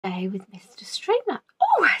Day with Mr. Streamlab.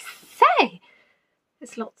 Oh, I say,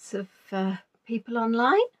 there's lots of people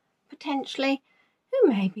online, potentially, who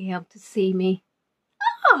may be able to see me.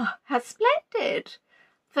 Ah, how splendid.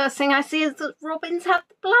 First thing I see is that Robin's had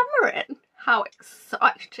the blummer in. How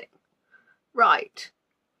exciting. Right.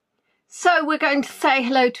 So we're going to say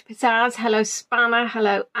hello to Pizzazz, hello Spanner,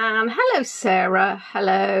 hello Anne, hello Sarah,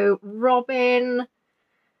 hello Robin.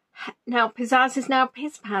 Now Pizzazz is now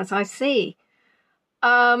Pizpaz, I see.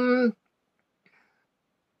 And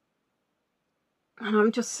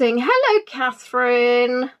I'm just saying hello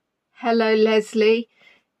Catherine, hello Leslie.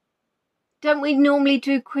 Don't we normally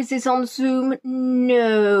do quizzes on Zoom?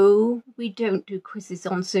 No, we don't do quizzes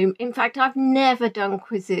on Zoom. In fact, I've never done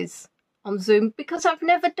quizzes on Zoom because I've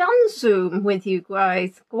never done Zoom with you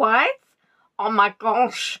guys. Guys? Oh my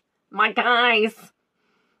gosh, my guys.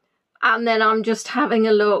 And then I'm just having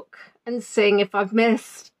a look and seeing if I've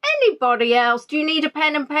missed anybody else. Do you need a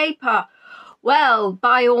pen and paper? Well,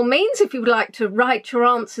 by all means, if you would like to write your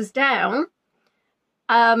answers down.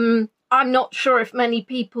 I'm not sure if many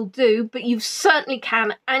people do, but you certainly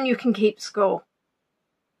can, and you can keep score.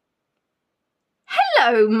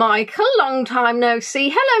 Hello, Michael. Long time no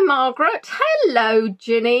see. Hello, Margaret. Hello,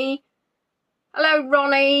 Ginny. Hello,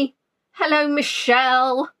 Ronnie. Hello,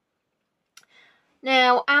 Michelle.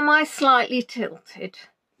 Now, am I slightly tilted?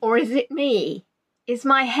 Or is it me? Is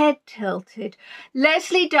my head tilted?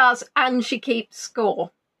 Leslie does, and she keeps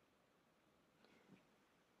score.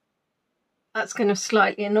 That's going to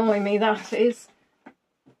slightly annoy me, that is.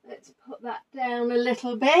 Let's put that down a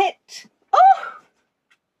little bit. Oh!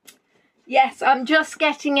 Yes, I'm just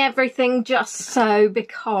getting everything just so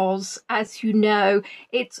because, as you know,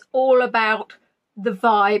 it's all about the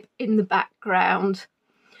vibe in the background.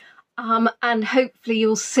 And hopefully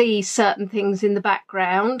you'll see certain things in the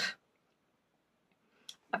background.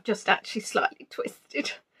 I've just actually slightly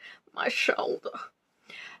twisted my shoulder.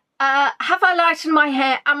 Have I lightened my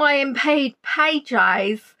hair? Am I in paid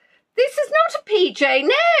PJs? This is not a PJ,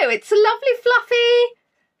 no, it's a lovely fluffy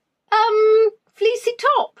fleecy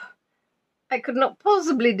top. I could not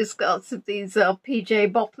possibly discuss if these are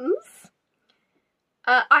PJ bottoms.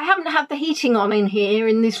 I haven't had the heating on in here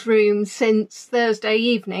in this room since Thursday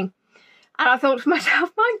evening. And I thought to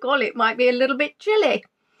myself, my God, it might be a little bit chilly.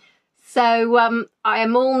 So I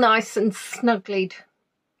am all nice and snuggled.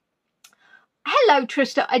 Hello,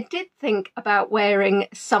 Trista. I did think about wearing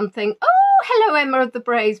something. Oh, hello, Emma of the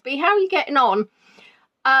Braesby. How are you getting on?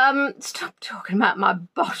 Stop talking about my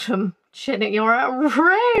bottom, Chinny. You're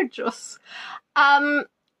outrageous. And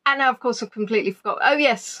now, of course, I've completely forgot. Oh,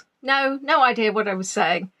 yes. No idea what I was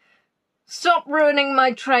saying. Stop ruining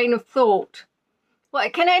my train of thought. Well,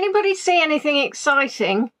 can anybody see anything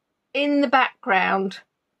exciting in the background?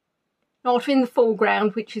 Not in the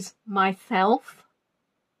foreground, which is myself.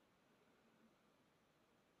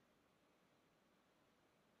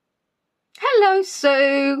 Hello,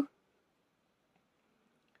 Sue.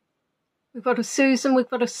 We've got a Susan, we've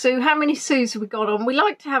got a Sue. How many Sues have we got on? We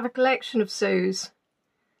like to have a collection of Sues.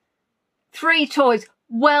 3 toys.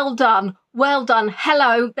 Well done. Well done.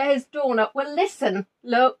 Hello, there's Dawna. Well, listen,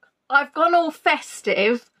 look, I've gone all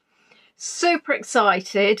festive. Super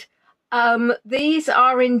excited. These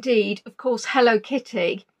are indeed, of course, Hello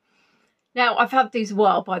Kitty. Now, I've had these a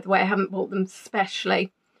while, by the way. I haven't bought them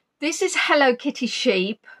specially. This is Hello Kitty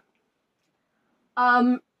sheep.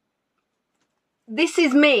 This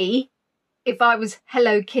is me if I was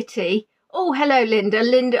Hello Kitty. Oh, hello, Linda.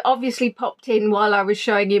 Linda obviously popped in while I was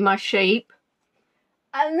showing you my sheep.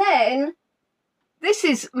 And then this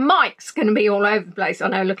is Mike's going to be all over the place. I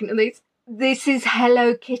know, looking at these. This is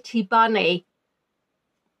Hello Kitty Bunny.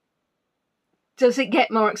 Does it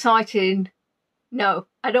get more exciting? No,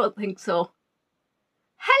 I don't think so.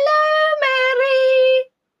 Hello, Mary.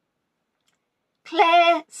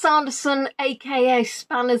 Claire Sanderson, aka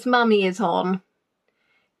Spanner's mummy, is on.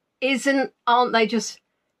 Aren't they just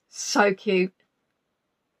so cute?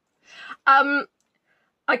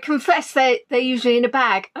 I confess they're usually in a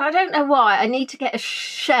bag. I don't know why. I need to get a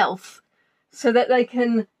shelf so that they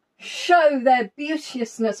can show their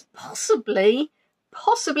beauteousness, possibly,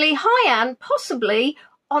 hi Anne, possibly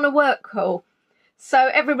on a work call. So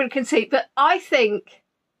everybody can see. But I think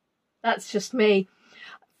that's just me.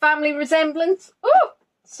 Family resemblance. Oh,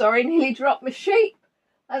 sorry, nearly dropped my sheep.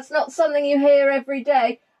 That's not something you hear every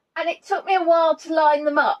day. And it took me a while to line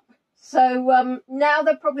them up. So now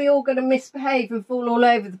they're probably all going to misbehave and fall all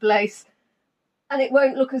over the place. And it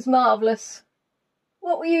won't look as marvellous.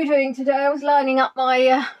 What were you doing today? I was lining up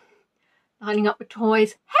my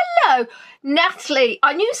toys. Hello, Natalie.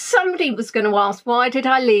 I knew somebody was going to ask, why did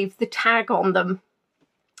I leave the tag on them?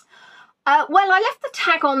 Well, I left the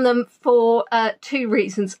tag on them for 2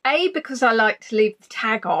 reasons. A, because I like to leave the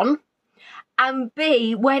tag on. And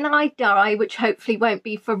B, when I die, which hopefully won't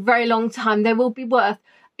be for a very long time, they will be worth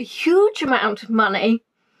a huge amount of money.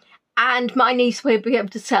 And my niece will be able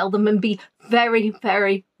to sell them and be very,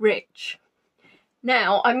 very rich.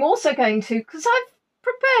 Now, I'm also going to, because I've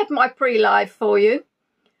prepared my pre-live for you.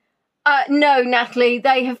 No, Natalie,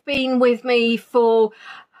 they have been with me for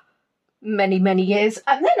many, many years,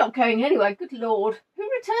 and they're not going anywhere. Good Lord, who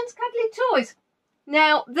returns cuddly toys?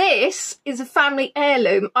 Now, this is a family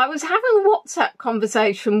heirloom. I was having a WhatsApp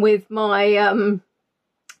conversation with my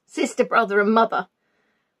sister, brother and mother,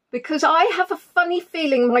 because I have a funny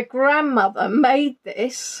feeling my grandmother made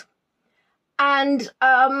this, and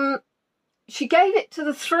she gave it to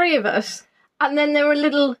the 3 of us, and then there were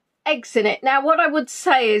little eggs in it. Now, what I would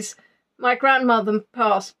say is my grandmother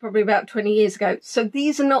passed probably about 20 years ago, so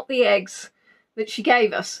these are not the eggs that she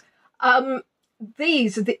gave us.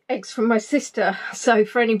 These are the eggs from my sister. So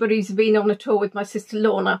for anybody who's been on a tour with my sister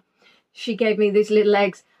Lorna, she gave me these little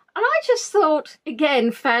eggs. And I just thought,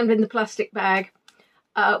 again, found in the plastic bag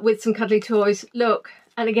with some cuddly toys. Look,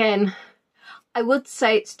 and again, I would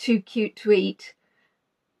say it's too cute to eat,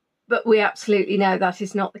 but we absolutely know that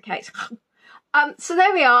is not the case. So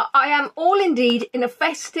there we are. I am all indeed in a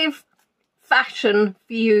festive fashion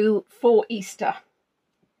for you for Easter.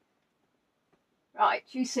 Right,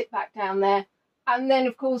 you sit back down there. And then,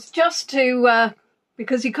 of course, just to,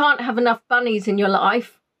 because you can't have enough bunnies in your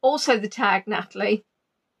life, also the tag, Natalie.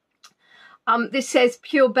 This says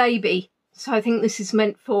pure baby. So I think this is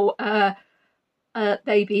meant for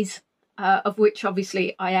babies, of which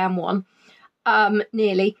obviously I am one,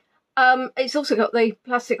 nearly. It's also got the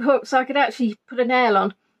plastic hook, so I could actually put a nail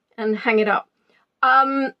on and hang it up.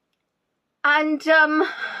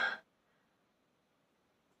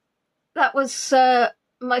 That was,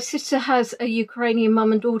 my sister has a Ukrainian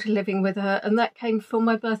mum and daughter living with her, and that came for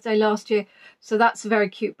my birthday last year, so that's a very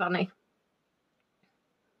cute bunny.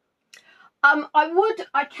 I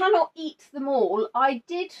cannot eat them all. I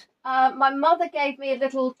did, my mother gave me a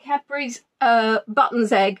little Cadbury's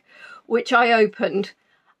Buttons egg, which I opened,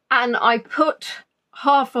 and I put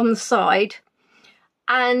half on the side,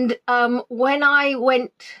 and when I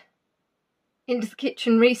went into the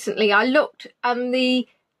kitchen recently, I looked and the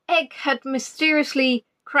egg had mysteriously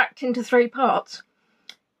cracked into 3 parts,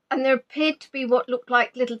 and there appeared to be what looked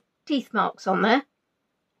like little teeth marks on there.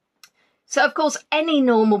 So of course any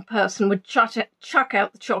normal person would chuck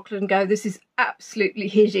out the chocolate and go, this is absolutely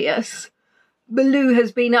hideous. Baloo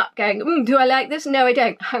has been up going, do I like this? No, I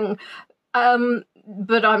don't.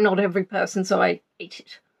 But I'm not every person, so I ate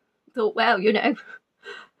it. Thought, well, you know,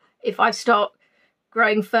 if I start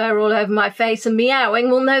growing fur all over my face and meowing,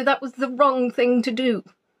 we'll know that was the wrong thing to do.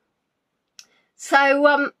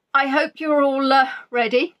 So I hope you're all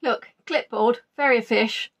ready. Look, clipboard, very a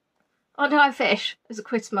fish. Aren't I a fish as a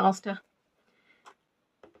quizmaster?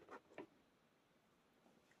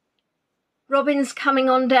 Robin's coming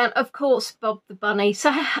on down. Of course, Bob the bunny.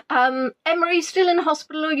 So, Emma, are you still in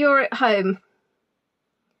hospital or you're at home?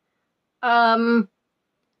 And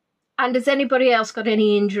has anybody else got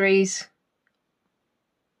any injuries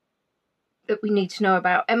that we need to know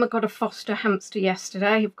about? Emma got a foster hamster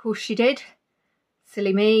yesterday. Of course she did.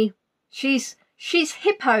 Silly me. She's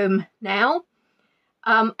hip home now.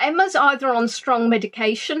 Emma's either on strong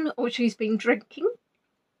medication or she's been drinking.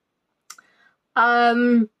 A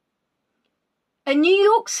New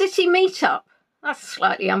York City meetup. That's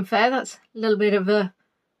slightly unfair. That's a little bit of a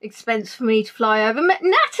expense for me to fly over. Nat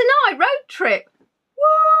and I, road trip. Woo!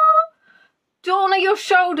 Donna, your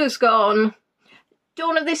shoulder's gone.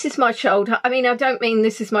 Donna, this is my shoulder. I mean, I don't mean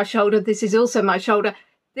this is my shoulder. This is also my shoulder.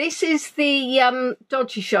 This is the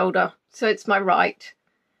dodgy shoulder, so it's my right.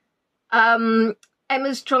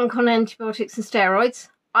 Emma's drunk on antibiotics and steroids.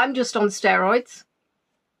 I'm just on steroids.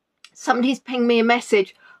 Somebody's pinged me a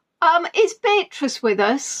message. Is Beatrice with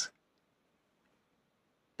us?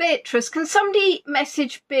 Beatrice, can somebody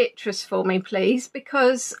message Beatrice for me, please?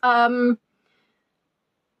 Because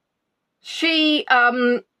she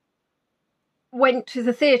went to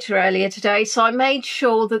the theatre earlier today, so I made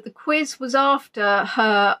sure that the quiz was after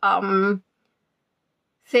her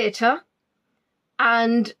theatre,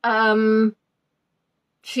 and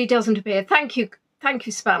she doesn't appear. Thank you,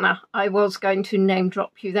 Spanner. I was going to name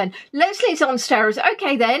drop you then. Leslie's on steroids.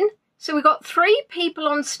 Okay then, so we've got 3 people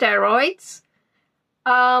on steroids.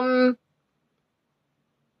 Emma's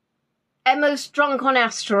drunk on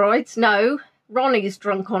asteroids. No, Ronnie's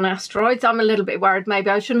drunk on asteroids. I'm a little bit worried. Maybe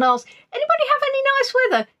I shouldn't ask. Anybody have any nice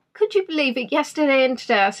weather? Could you believe it? Yesterday and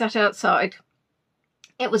today I sat outside.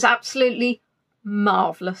 It was absolutely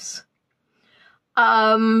marvellous.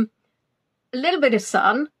 A little bit of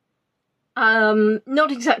sun,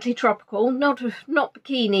 not exactly tropical, not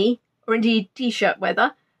bikini or indeed t-shirt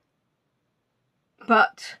weather,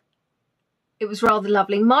 but it was rather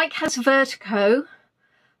lovely. Mike has vertigo,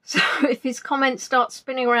 so if his comments start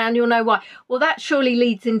spinning around, you'll know why. Well, that surely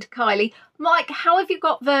leads into Kylie. Mike, how have you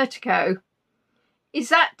got vertigo? Is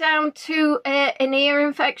that down to an ear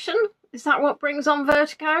infection? Is that what brings on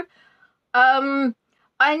vertigo? I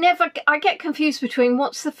get confused between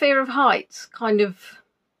what's the fear of heights, kind of.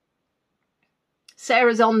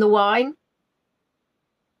 Sarah's on the wine.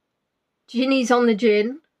 Ginny's on the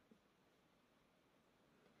gin.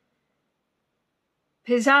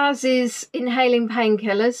 Pizzazz is inhaling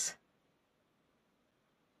painkillers.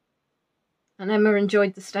 And Emma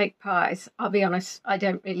enjoyed the steak pies. I'll be honest, I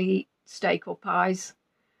don't really eat steak or pies.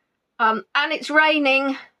 And it's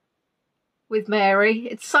raining with Mary.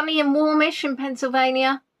 It's sunny and warmish in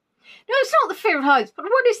Pennsylvania. No, it's not the fear of heights, but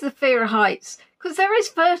what is the fear of heights? Because there is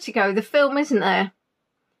Vertigo, the film, isn't there?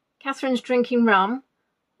 Catherine's drinking rum.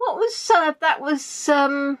 What was that? Was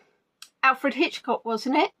Alfred Hitchcock,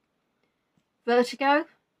 wasn't it? Vertigo.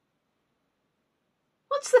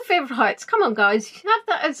 What's the fear of heights? Come on, guys. You can have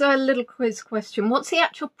that as a little quiz question. What's the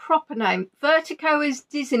actual proper name? Vertigo is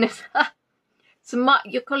dizziness. So Mike,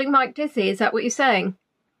 you're calling Mike dizzy? Is that what you're saying?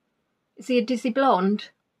 Is he a dizzy blonde?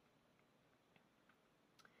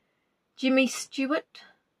 Jimmy Stewart.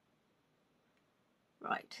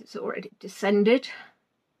 Right, it's already descended.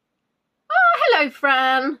 Oh, hello,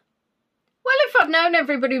 Fran. Well, if I'd known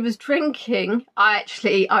everybody was drinking, I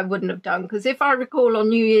wouldn't have done, because if I recall on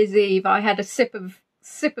New Year's Eve, I had a sip of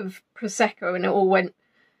Prosecco and it all went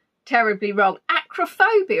terribly wrong.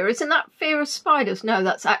 Acrophobia, isn't that fear of spiders? No,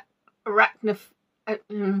 that's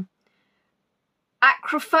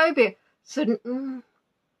acrophobia. So,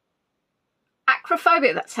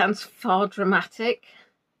 acrophobia, that sounds far dramatic.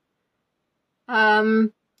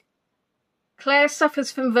 Claire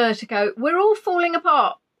suffers from vertigo. We're all falling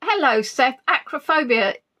apart. Hello, Seth.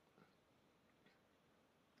 Acrophobia.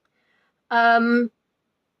 Well,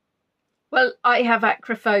 I have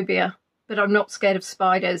acrophobia, but I'm not scared of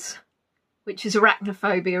spiders, which is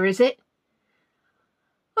arachnophobia, is it?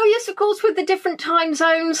 Oh, yes, of course, with the different time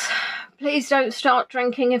zones. Please don't start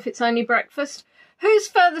drinking if it's only breakfast. Who's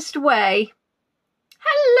furthest away?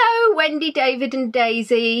 Hello, Wendy, David and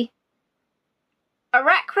Daisy.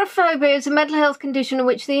 Arachnophobia is a mental health condition in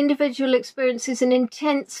which the individual experiences an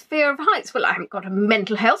intense fear of heights. Well, I haven't got a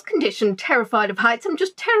mental health condition terrified of heights. I'm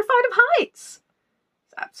just terrified of heights.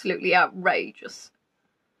 It's absolutely outrageous.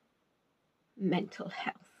 Mental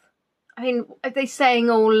health. I mean, are they saying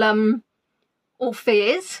all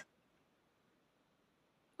fears?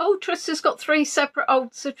 Ultras has got 3 separate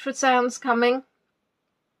ultrasounds coming.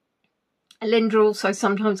 Linda also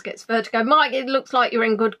sometimes gets vertigo. Mike, it looks like you're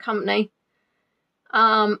in good company.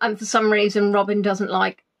 And for some reason, Robin doesn't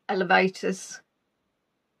like elevators.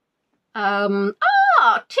 Tish, I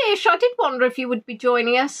did wonder if you would be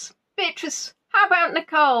joining us. Beatrice, how about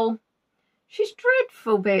Nicole? She's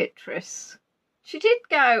dreadful, Beatrice. She did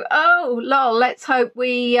go. Oh, lol, let's hope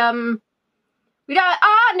we don't.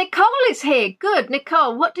 Nicole is here. Good,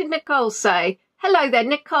 Nicole. What did Nicole say? Hello there,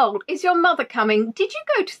 Nicole. Is your mother coming? Did you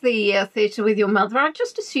go to the theatre with your mother? I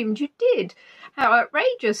just assumed you did. How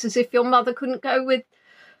outrageous, as if your mother couldn't go with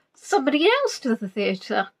somebody else to the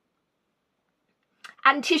theatre.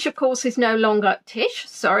 And Tish, of course, is no longer...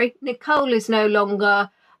 Nicole is no longer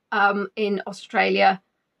in Australia.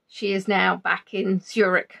 She is now back in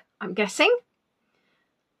Zurich, I'm guessing.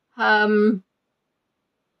 It's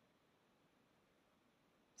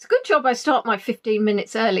a good job I start my 15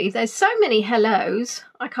 minutes early. There's so many hellos,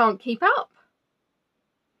 I can't keep up.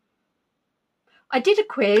 I did a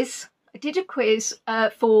quiz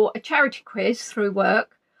for a charity quiz through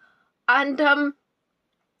work, and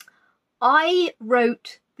I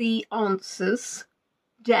wrote the answers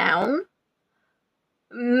down,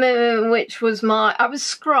 which was I was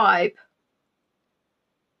scribe,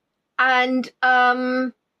 and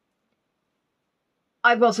I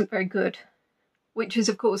wasn't very good, which is,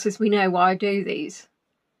 of course, as we know, why I do these.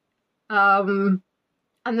 And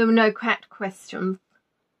there were no cat questions.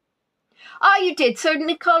 Oh, you did. So,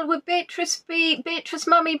 Nicole, would Beatrice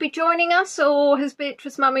Mummy be joining us, or has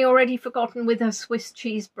Beatrice Mummy already forgotten with her Swiss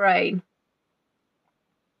cheese brain?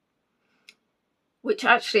 Which,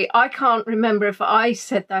 actually, I can't remember if I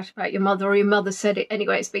said that about your mother or your mother said it.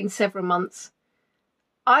 Anyway, it's been several months.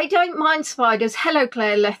 I don't mind spiders. Hello,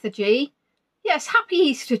 Claire Lethargy. Yes, happy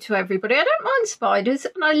Easter to everybody. I don't mind spiders,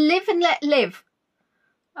 and I live and let live.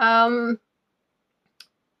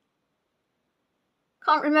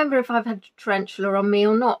 Can't remember if I've had a tarantula on me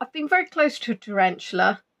or not. I've been very close to a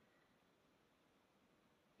tarantula.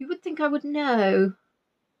 You would think I would know.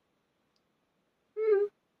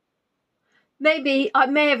 Maybe I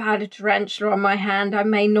may have had a tarantula on my hand. I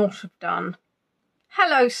may not have done.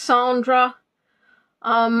 Hello, Sandra.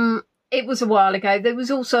 It was a while ago. There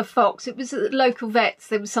was also a fox. It was at the local vets.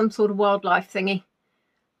 There was some sort of wildlife thingy.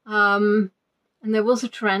 And there was a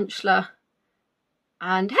tarantula.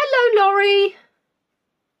 And hello, Laurie.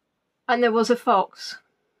 And there was a fox.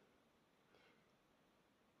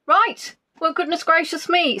 Right. Well, goodness gracious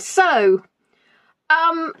me. So,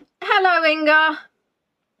 hello, Inga.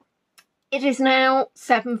 It is now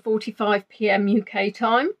 7:45 p.m. UK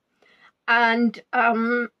time. And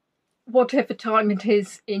whatever time it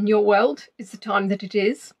is in your world is the time that it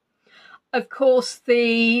is. Of course,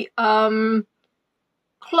 the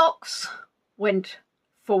clocks went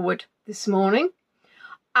forward this morning,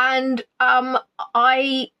 and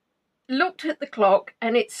I looked at the clock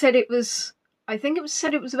and it said it was, I think it was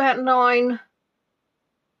said it was about 9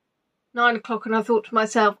 o'clock, and I thought to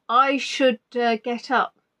myself, I should get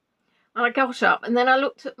up. And I got up, and then I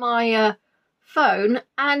looked at my phone,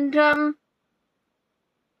 and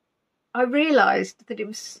I realised that it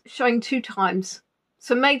was showing 2 times.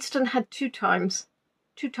 So Maidstone had 2 time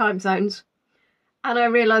zones. And I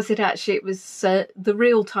realised that actually it was, the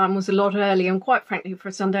real time was a lot earlier. And quite frankly, for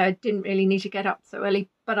a Sunday, I didn't really need to get up so early,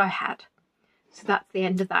 but I had. So that's the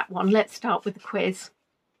end of that one. Let's start with the quiz.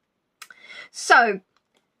 So,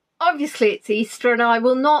 obviously it's Easter, and I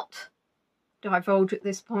will not divulge at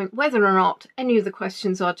this point whether or not any of the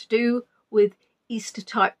questions are to do with Easter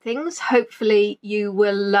type things. Hopefully you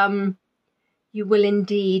will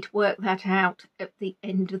indeed work that out at the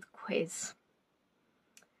end of the quiz.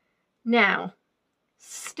 Now,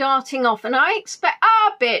 starting off, and I expect,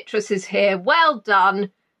 Beatrice is here, well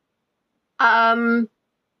done. I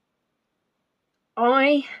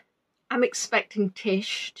am expecting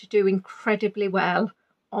Tish to do incredibly well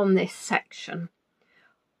on this section.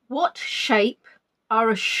 What shape are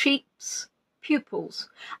a sheep's pupils?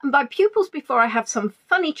 And by pupils, before I have some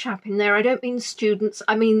funny chap in there, I don't mean students,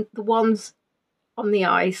 I mean the ones on the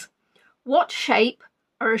eyes. What shape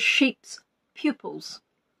are a sheep's pupils?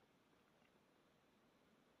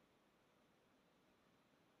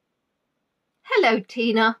 Hello,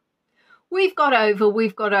 Tina. We've got oval,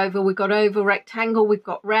 we've got oval, we've got oval, rectangle, we've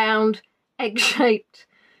got round, egg-shaped,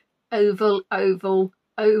 oval, oval,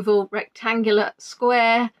 oval, rectangular,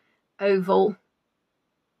 square, oval.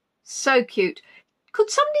 So cute. Could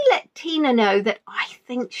somebody let Tina know that I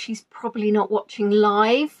think she's probably not watching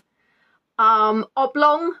live?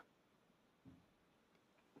 Oblong,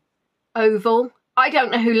 oval. I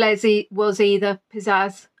don't know who Leslie was either.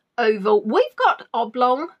 Pizzazz, oval. We've got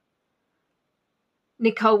oblong.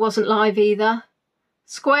 Nicole wasn't live either.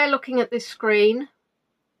 Square looking at this screen.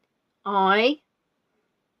 Aye,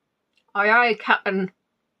 Captain.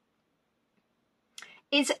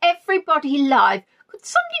 Is everybody live? Could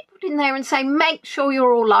somebody put in there and say, make sure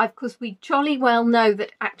you're all live, because we jolly well know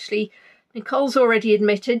that actually Nicole's already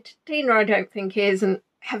admitted. Tina I don't think is, and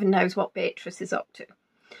heaven knows what Beatrice is up to.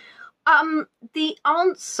 The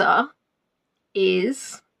answer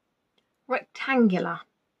is rectangular.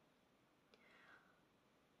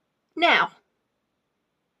 Now,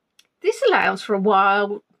 this allows for a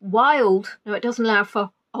wild, no, it doesn't allow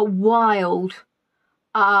for a wild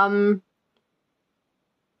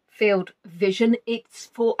field of vision. It's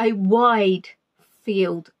for a wide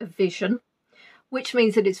field of vision, which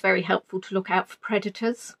means that it's very helpful to look out for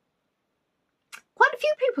predators. Quite a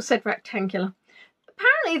few people said rectangular.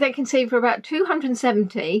 Apparently they can see for about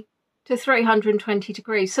 270 to 320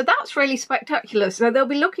 degrees. So that's really spectacular. So they'll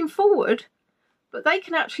be looking forward, but they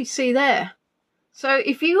can actually see there. So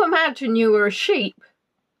if you imagine you were a sheep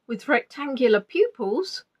with rectangular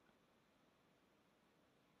pupils,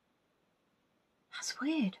 that's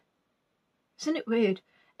weird. Isn't it weird?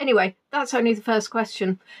 Anyway, that's only the first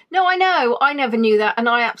question. No, I know, I never knew that, and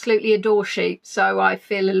I absolutely adore sheep, so I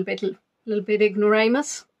feel a little bit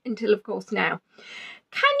ignoramus until, of course, now.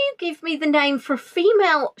 Can you give me the name for a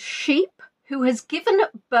female sheep who has given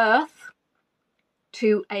birth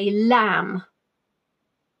to a lamb?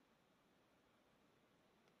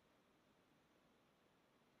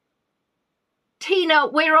 Tina,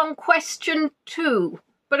 we're on question 2,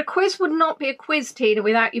 but a quiz would not be a quiz, Tina,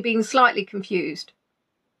 without you being slightly confused.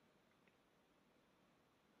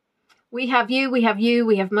 We have you, we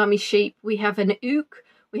have mummy sheep, we have an ook,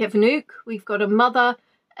 we've got a mother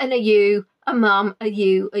and a ewe, a mum, a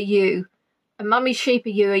ewe, a ewe. A mummy sheep, a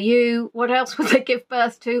ewe, what else would they give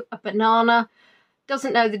birth to? A banana.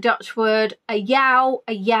 doesn't know the Dutch word. A jou,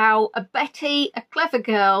 a Betty, a clever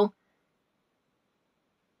girl.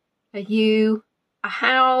 A you, a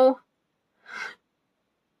how.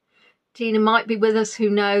 Tina might be with us, who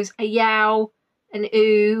knows. A yow, an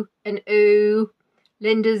oo, an oo.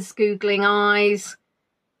 Linda's googling eyes.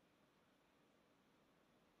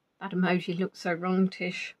 That emoji looks so wrong,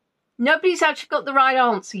 Tish. Nobody's actually got the right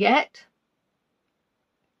answer yet.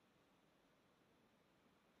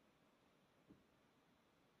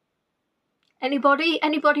 Anybody?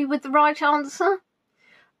 Anybody with the right answer?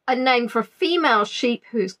 A name for a female sheep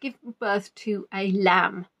who's given birth to a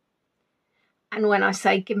lamb. And when I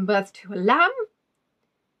say given birth to a lamb,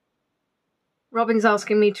 Robin's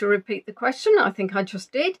asking me to repeat the question. I think I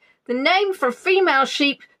just did. The name for a female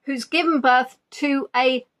sheep who's given birth to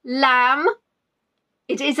a lamb.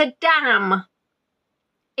 It is a dam.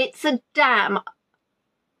 It's a dam.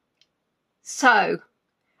 So,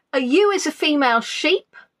 a ewe is a female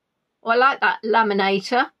sheep. Oh, I like that,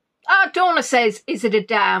 laminator. Ah, Donna says, is it a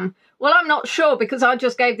dam? Well, I'm not sure because I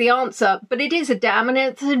just gave the answer, but it is a dam and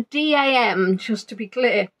it's a DAM, just to be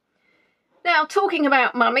clear. Now, talking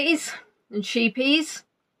about mummies and sheepies,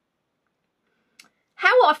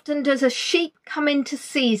 how often does a sheep come into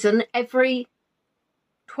season? Every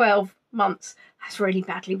 12 months. That's really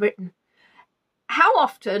badly written. How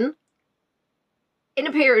often, in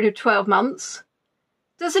a period of 12 months,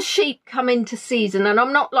 does a sheep come into season? And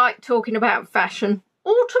I'm not like talking about fashion.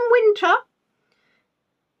 Autumn, winter.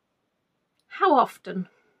 How often?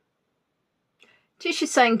 Tish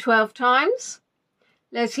is saying 12 times.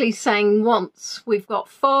 Leslie's saying once. We've got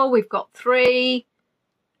 4, we've got 3,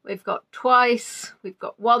 we've got twice, we've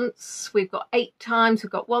got once, we've got 8 times,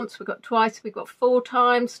 we've got once, we've got twice, we've got 4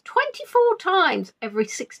 times, 24 times every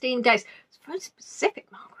 16 days. It's very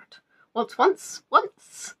specific, Margaret. Once.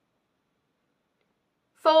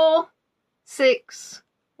 4, 6,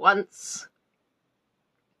 once.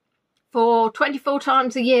 4, 24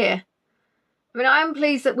 times a year. I mean, I am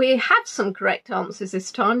pleased that we have some correct answers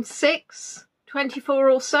this time. 6, 24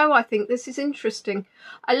 or so. I think this is interesting.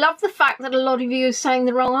 I love the fact that a lot of you are saying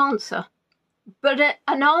the wrong answer. But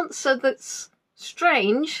an answer that's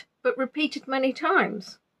strange, but repeated many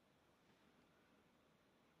times.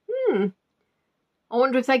 I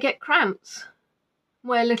wonder if they get cramps.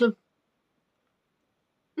 Wear little...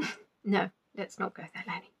 No, let's not go there,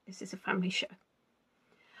 Lenny. This is a family show.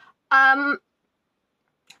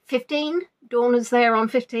 15, Dorna's there on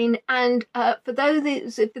 15, and for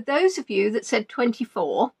those of you that said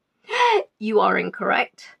 24, you are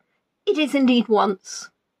incorrect. It is indeed once.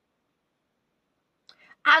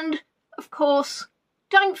 And of course,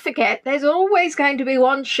 don't forget, there's always going to be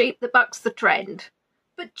one sheep that bucks the trend,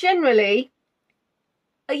 but generally,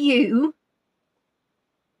 a ewe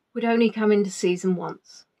would only come into season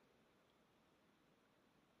once.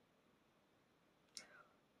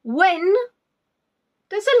 When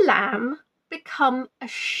does a lamb become a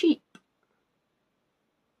sheep?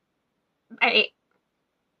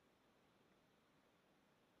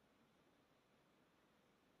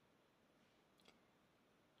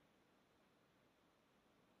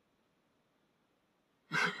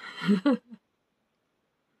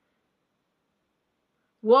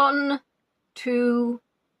 One, 2,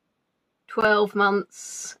 12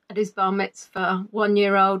 months at his bar mitzvah, 1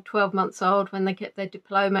 year old, 12 months old when they get their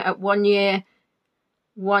diploma at 1 year.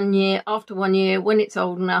 1 year, after 1 year, when it's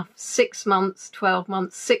old enough, 6 months, 12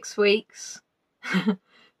 months, 6 weeks,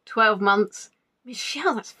 12 months.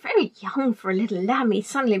 Michelle, that's very young for a little lamb. He's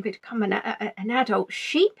suddenly become an adult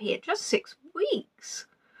sheepy at just 6 weeks.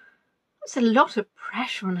 That's a lot of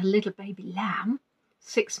pressure on a little baby lamb.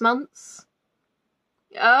 6 months.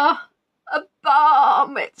 Ah, a bar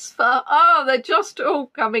mitzvah. Oh, they're just all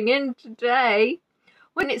coming in today.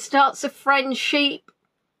 When it starts a friend sheep,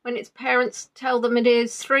 when its parents tell them it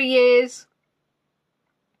is 3 years.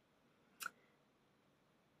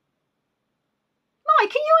 Mike,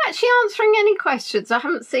 are you actually answering any questions? I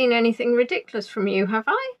haven't seen anything ridiculous from you, have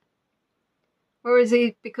I? Or is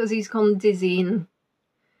it because he's gone dizzy?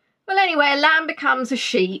 Well, anyway, a lamb becomes a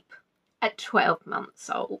sheep at 12 months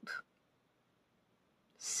old.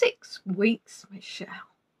 6 weeks,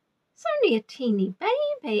 Michelle. It's only a teeny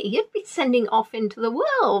baby. You'd be sending off into the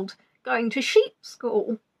world, going to sheep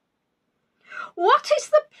school. What is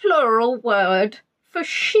the plural word for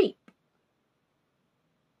sheep?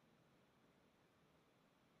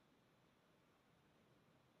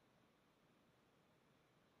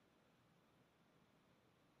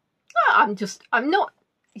 Oh, I'm not,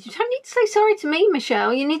 you don't need to say sorry to me,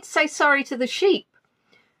 Michelle. You need to say sorry to the sheep.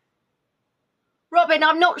 Robin,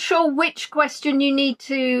 I'm not sure which question you need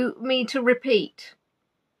me to repeat.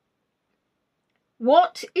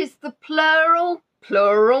 What is the plural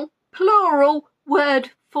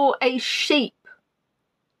word for a sheep?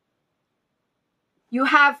 You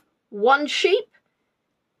have one sheep,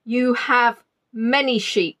 you have many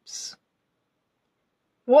sheeps.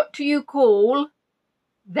 What do you call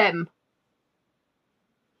them?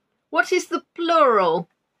 What is the plural?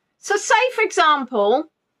 So say, for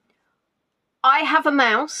example, I have a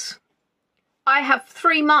mouse, I have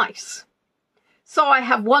 3 mice. So I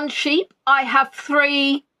have 1 sheep, I have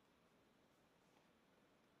 3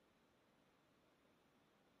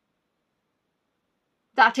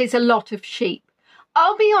 that is a lot of sheep.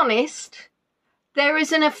 I'll be honest, there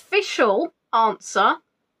is an official answer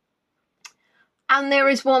and there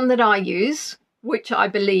is one that I use, which I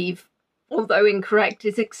believe, although incorrect,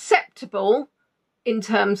 is acceptable in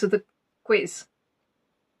terms of the quiz.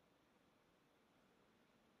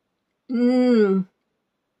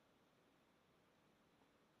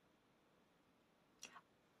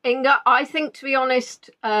 Inga, I think, to be honest,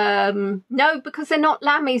 no, because they're not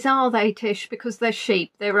lammies, are they, Tish? Because they're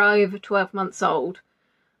sheep. They're over 12 months old.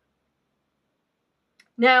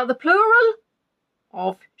 Now, the plural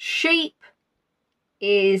of sheep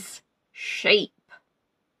is sheep.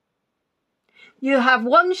 You have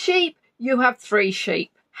 1 sheep, you have 3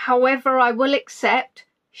 sheep. However, I will accept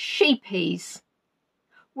sheepies,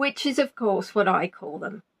 which is, of course, what I call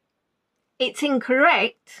them. It's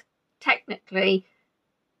incorrect, technically,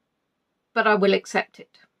 but I will accept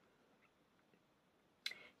it.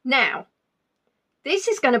 Now, this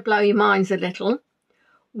is going to blow your minds a little.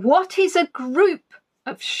 What is a group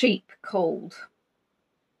of sheep called?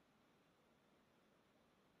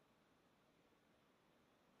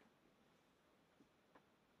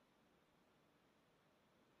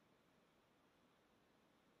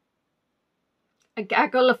 A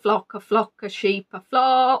gaggle, a flock, a sheep, a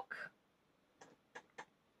flock.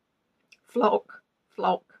 Flock,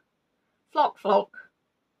 flock. Flock, flock.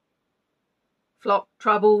 Flock,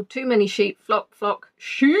 trouble, too many sheep, flock, flock,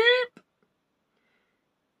 sheep.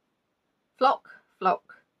 Flock,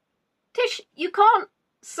 flock. Tish, you can't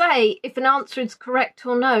say if an answer is correct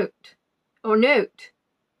or note.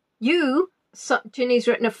 You, Ginny's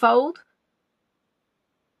written a fold.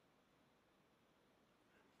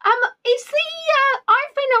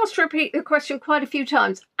 I've been asked to repeat the question quite a few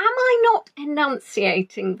times. Am I not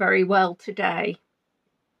enunciating very well today?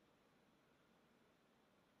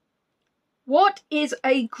 What is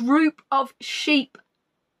a group of sheep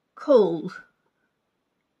called?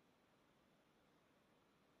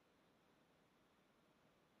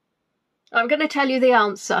 I'm going to tell you the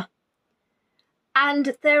answer.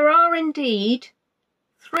 And there are indeed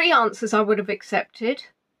 3 answers I would have accepted.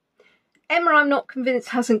 Emma, I'm not convinced,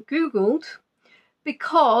 hasn't Googled,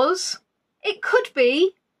 because it could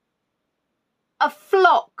be a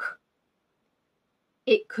flock,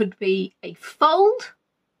 it could be a fold,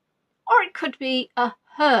 or it could be a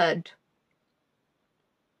herd.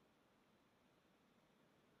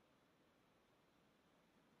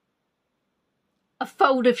 A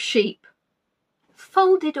fold of sheep.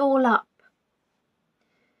 Fold it all up.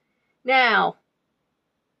 Now,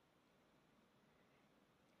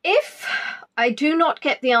 if I do not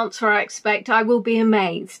get the answer I expect, I will be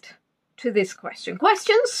amazed to this question.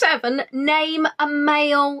 Question 7, name a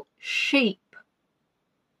male sheep.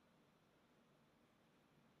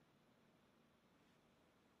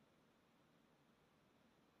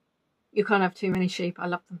 You can't have too many sheep. I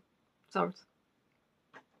love them. Sorry.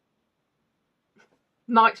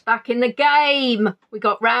 Mike's back in the game. We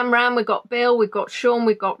got Ram, we've got Bill, we've got Sean,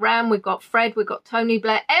 we've got Ram, we've got Fred, we've got Tony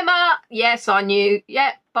Blair, Emma. Yes, I knew.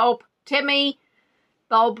 Yeah, Bob, Timmy,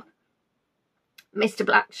 Bob, Mr.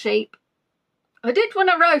 Black Sheep. I did when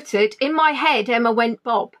I wrote it. In my head, Emma went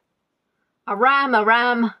Bob. A ram,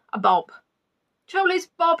 a Bob. Trouble is,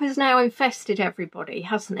 Bob has now infested everybody,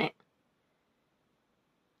 hasn't it?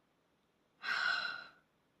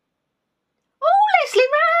 Oh, Leslie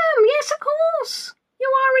Ram. Yes, of course. You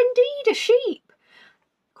are indeed a sheep.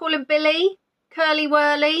 Call him Billy, Curly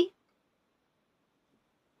Whirly.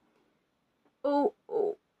 Oh,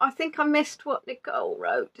 I think I missed what Nicole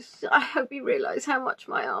wrote. I hope you realise how much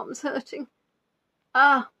my arm's hurting.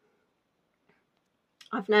 I've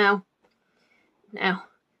now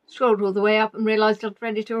scrolled all the way up and realised I'd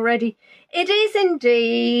read it already. It is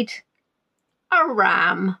indeed a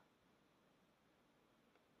ram.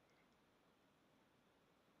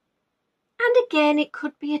 And again, it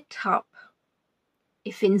could be a tup,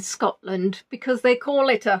 if in Scotland, because they call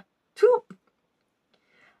it a toop.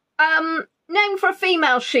 Name for a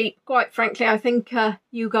female sheep. Quite frankly, I think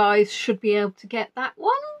you guys should be able to get that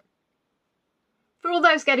one. For all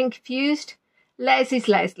those getting confused, Les is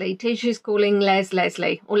Leslie. Tisha's calling Les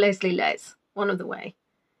Leslie or Leslie Les. One of the way.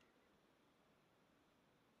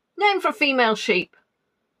 Name for a female sheep.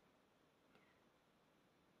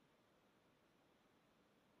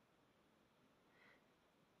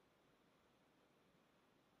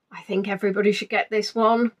 I think everybody should get this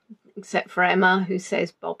one, except for Emma, who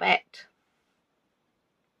says Bobette.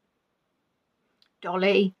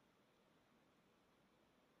 Dolly.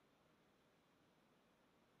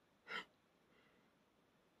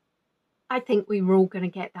 I think we were all going to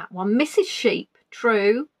get that one. Mrs. Sheep,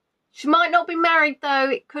 true. She might not be married though.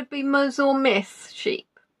 It could be Ms. or Miss Sheep.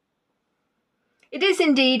 It is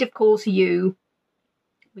indeed, of course, you.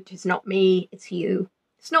 Which is not me, it's you.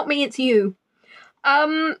 It's not me, it's you.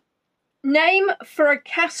 Name for a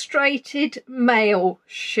castrated male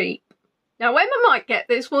sheep. Now, Emma might get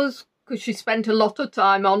this was because she spent a lot of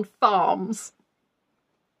time on farms.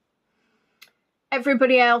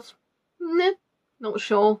 Everybody else, nah, not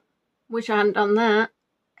sure. Wish I hadn't done that.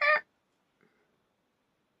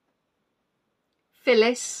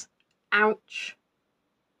 Phyllis, ouch.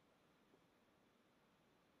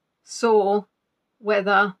 Saw,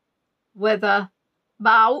 weather,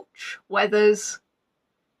 bouch, weathers.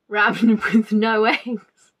 Ram with no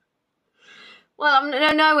eggs. Well,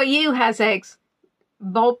 no, you has eggs.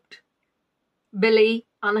 Bobbed, Billy,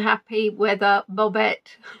 unhappy, weather,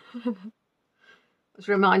 Bobette. Was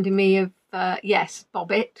reminding me of, yes,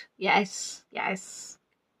 Bobbit, yes.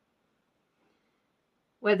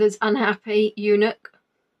 Weather's unhappy, eunuch,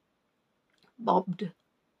 bobbed.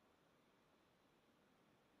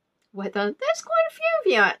 Weather, there's quite a few of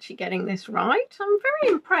you actually getting this right. I'm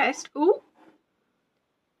very impressed. Ooh.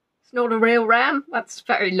 It's not a real ram. That's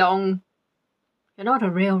very long. You're not a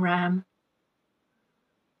real ram.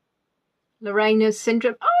 Lorena's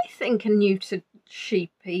syndrome. I think a neutered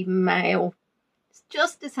sheepy male is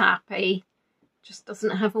just as happy. Just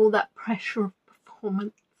doesn't have all that pressure of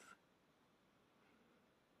performance.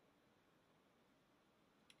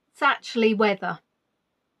 It's actually weather.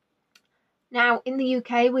 Now, in the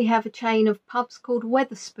UK, we have a chain of pubs called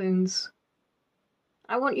Wetherspoons.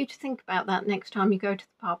 I want you to think about that next time you go to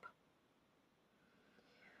the pub.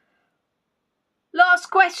 Last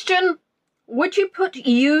question. Would you put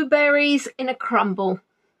yew berries in a crumble?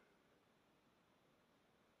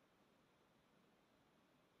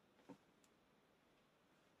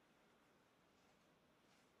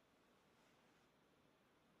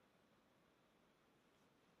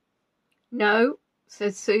 No,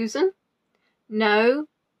 says Susan. No.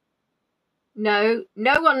 No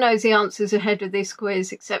one knows the answers ahead of this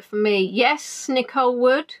quiz except for me. Yes, Nicole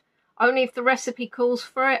would. Only if the recipe calls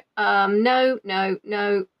for it. No.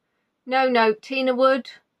 Tina would.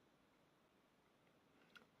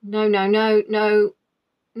 No.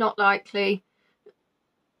 Not likely.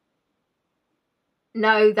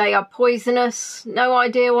 No, they are poisonous. No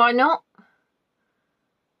idea why not.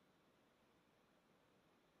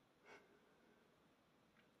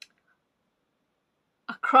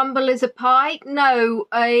 A crumble is a pie? No,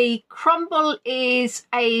 a crumble is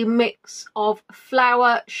a mix of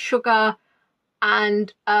flour, sugar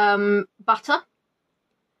and butter.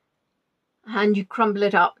 And you crumble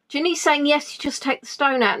it up. Ginny's saying yes, you just take the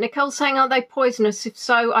stone out. Nicole's saying, are they poisonous? If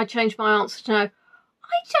so, I changed my answer to no. I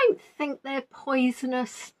don't think they're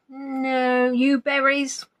poisonous. No, yew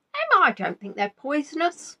berries. Emma, I don't think they're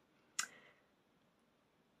poisonous.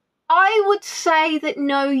 I would say that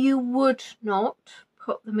no, you would not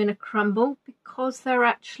put them in a crumble because they're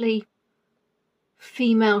actually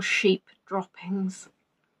female sheep droppings.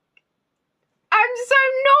 I'm so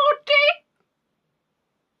naughty.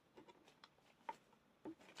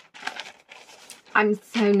 I'm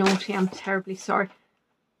so naughty. I'm terribly sorry.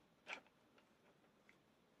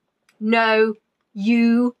 No,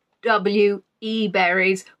 UWE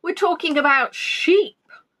berries. We're talking about sheep.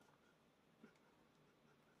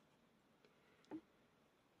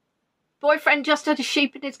 Boyfriend just had a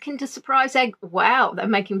sheep in his Kinder Surprise egg. Wow, they're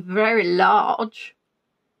making very large.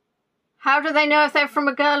 How do they know if they're from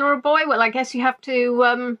a girl or a boy? Well, I guess you have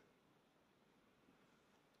to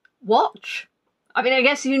watch. I mean, I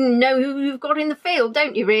guess you know who you've got in the field,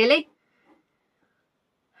 don't you, really?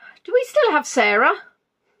 Do we still have Sarah,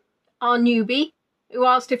 our newbie, who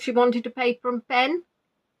asked if she wanted a paper and pen?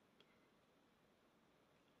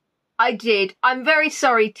 I did. I'm very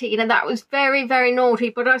sorry, Tina. That was very, very naughty,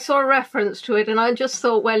 but I saw a reference to it and I just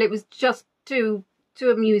thought, well, it was just too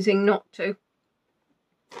amusing not to.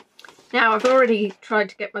 Now, I've already tried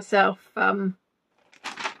to get myself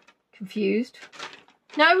confused.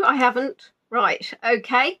 No, I haven't. Right,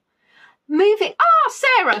 okay. Moving. Ah,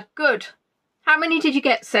 Sarah, good. How many did you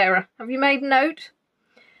get, Sarah? Have you made a note?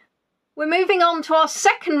 We're moving on to our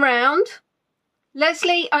second round.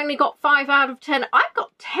 Leslie only got 5 out of 10. I've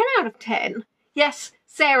got 10 out of 10. Yes,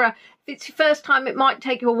 Sarah, if it's your first time, it might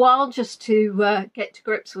take you a while just to get to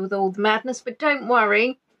grips with all the madness, but don't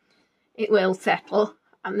worry, it will settle,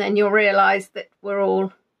 and then you'll realise that we're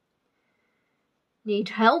all need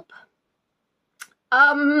help.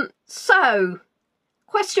 So,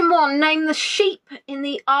 question 1, name the sheep in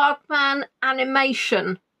the Aardman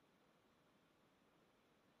animation.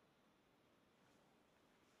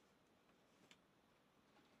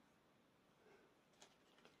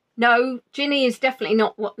 No, Ginny is definitely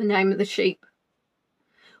not what the name of the sheep.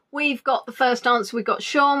 We've got the first answer. We've got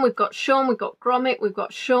Sean, we've got Sean, we've got Gromit, we've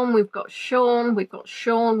got Sean, we've got Sean, we've got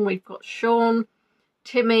Sean, we've got Sean,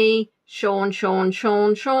 Timmy, Sean, Sean,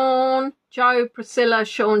 Sean, Sean, Joe, Priscilla,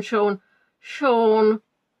 Sean, Sean, Sean,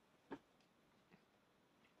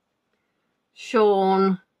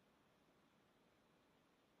 Sean,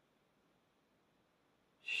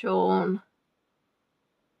 Sean,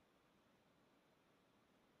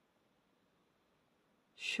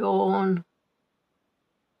 Sean,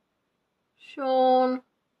 Sean,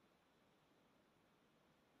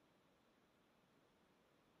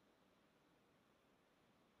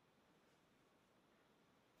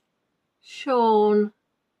 Sean.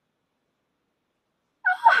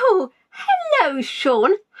 Oh, hello,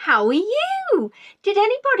 Sean. How are you? Did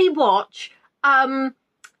anybody watch John's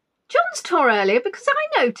tour earlier? Because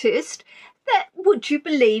I noticed that, would you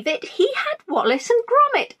believe it, he had Wallace and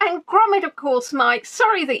Gromit. And Gromit, of course, Mike,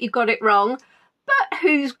 sorry that you got it wrong, but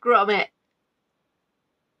who's Gromit?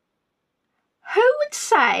 Who would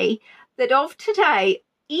say that of today,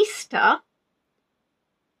 Easter,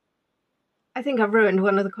 I think I've ruined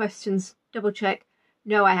one of the questions, double check.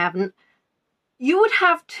 No, I haven't. You would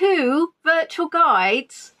have 2 virtual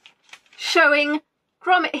guides showing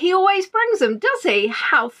Gromit. He always brings them, does he?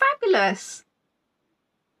 How fabulous.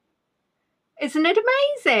 Isn't it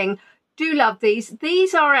amazing? Do love these.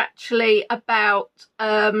 These are actually about,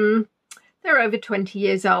 they're over 20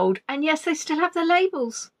 years old. And yes, they still have their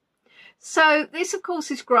labels. So this, of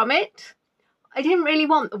course, is Gromit. I didn't really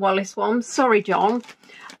want the Wallace one. Sorry, John.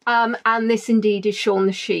 And this indeed is Shaun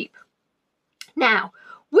the Sheep. Now,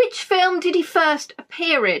 which film did he first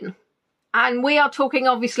appear in? And we are talking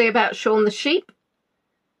obviously about Shaun the Sheep.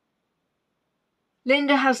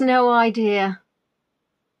 Linda has no idea.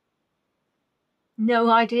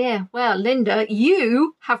 No idea. Well, Linda,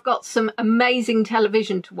 you have got some amazing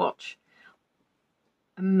television to watch.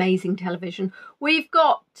 Amazing television. We've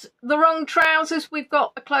got The Wrong Trousers. We've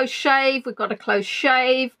got A Close Shave. We've got A Close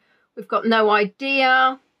Shave. We've got No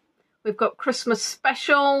Idea. We've got Christmas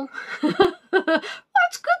Special.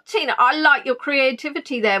 That's good, Tina. I like your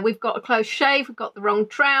creativity there. We've got A Close Shave. We've got The Wrong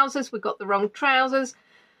Trousers. We've got The Wrong Trousers.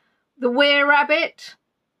 The Were Rabbit.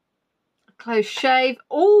 A Close Shave.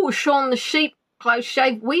 Oh, Shaun the Sheep. Close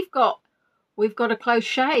Shave. We've got A Close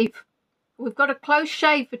Shave. We've got A Close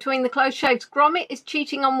Shave between the close shaves. Gromit is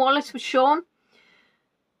cheating on Wallace with Sean.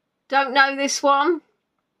 Don't know this one.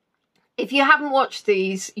 If you haven't watched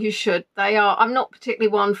these, you should. They are, I'm not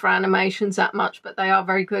particularly one for animations that much, but they are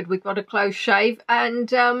very good. We've got A Close Shave. And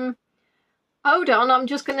hold on, I'm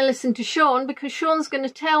just going to listen to Sean because Sean's going to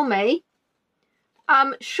tell me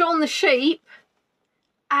Shaun the Sheep,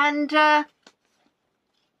 and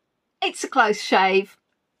it's A Close Shave.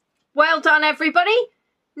 Well done, everybody.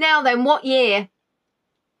 Now then, what year?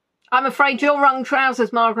 I'm afraid your Wrong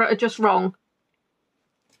Trousers, Margaret, are just wrong.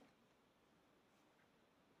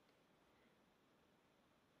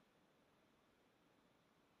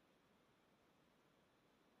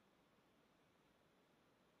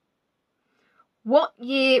 What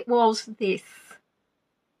year was this?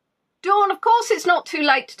 Dawn, of course it's not too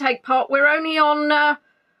late to take part. We're only on the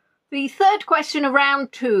 3rd question of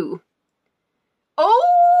round 2.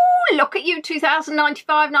 Oh, look at you. 2000,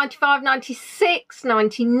 95, 95, 96,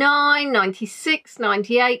 99, 96,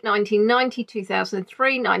 98, 1990,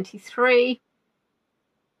 2003, 93,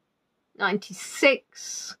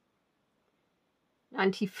 96,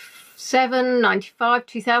 97, 95,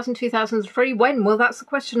 2000, 2003. When? Well, that's the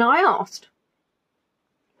question I asked.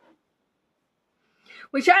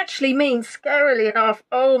 Which actually means, scarily enough,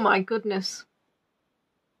 oh my goodness,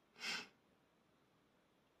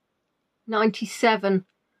 97.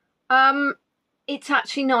 It's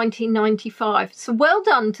actually 1995. So well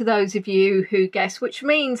done to those of you who guessed, which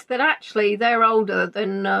means that actually they're older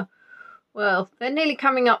than, well, they're nearly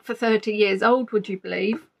coming up for 30 years old, would you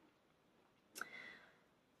believe?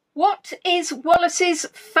 What is Wallace's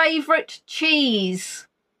favourite cheese?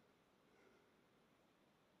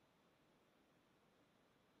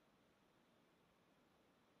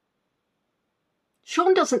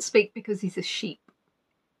 Sean doesn't speak because he's a sheep.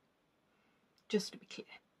 Just to be clear.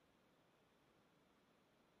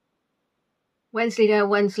 Wensleydale,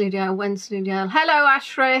 Wensleydale, Wensleydale. Hello,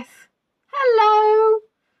 Ashrith. Hello.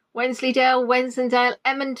 Wensleydale, Wensleydale,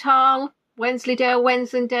 Emmental. Wensleydale,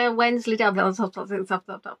 Wensleydale,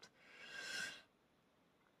 Wensleydale.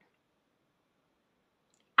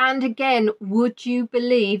 And again, would you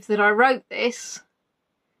believe that I wrote this?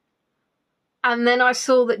 And then I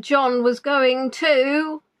saw that John was going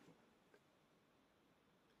to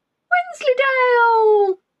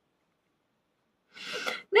Wensleydale.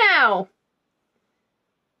 Now,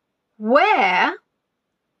 where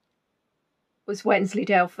was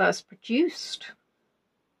Wensleydale first produced?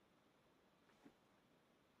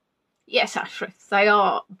 Yes, Ashrith, they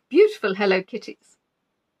are beautiful Hello Kitties.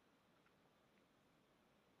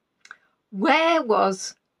 Where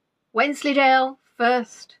was Wensleydale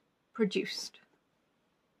first produced?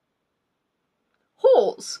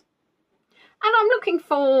 Hawes. And I'm looking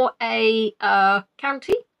for a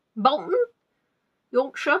county, Bolton,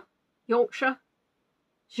 Yorkshire, Jervaulx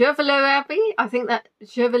Abbey, I think that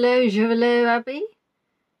Jervaulx Abbey.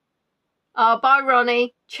 By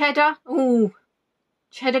Ronnie, Cheddar,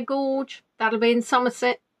 Cheddar Gorge, that'll be in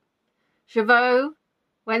Somerset. Jervaulx,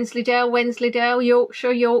 Wensleydale,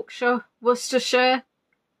 Yorkshire, Worcestershire.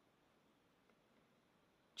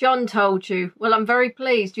 John told you. Well, I'm very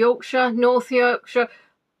pleased. Yorkshire, North Yorkshire.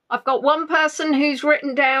 I've got one person who's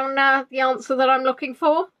written down the answer that I'm looking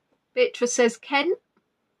for. Beatrice says Kent.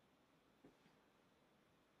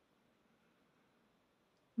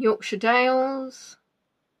 Yorkshire Dales.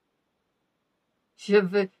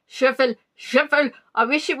 Cheval. I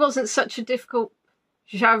wish it wasn't such a difficult.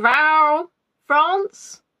 Cheval,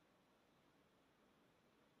 France.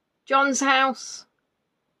 John's house.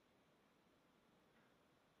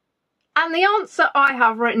 And the answer I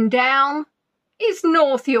have written down is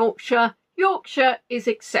North Yorkshire. Yorkshire is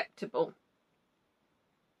acceptable.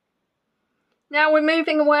 Now we're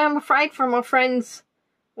moving away, I'm afraid, from our friends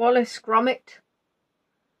Wallace Gromit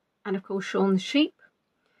and of course Shaun the Sheep.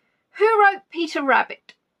 Who wrote Peter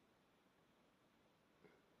Rabbit?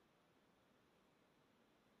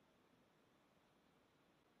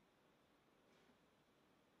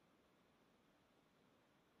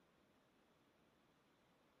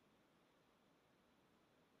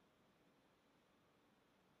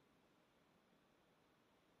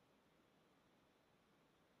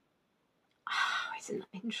 Isn't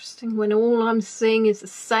that interesting when all I'm seeing is the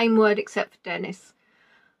same word except for Dennis?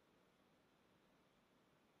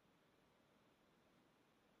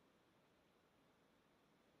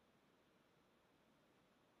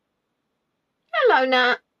 Hello,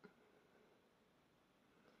 Nat.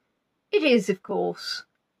 It is, of course.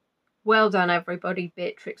 Well done, everybody,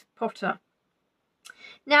 Beatrix Potter.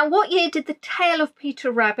 Now, what year did The Tale of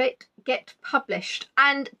Peter Rabbit get published?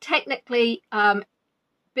 And technically,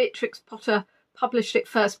 Beatrix Potter published it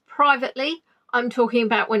first privately. I'm talking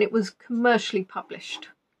about when it was commercially published.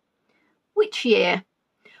 Which year?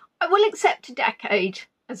 I will accept a decade,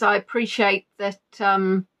 as I appreciate that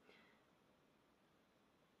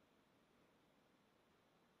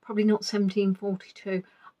probably not 1742.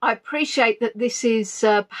 I appreciate that this is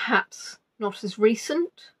perhaps not as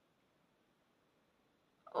recent.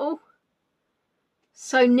 Oh,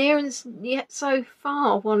 so near and yet so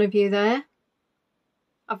far, one of you there.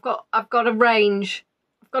 I've got a range.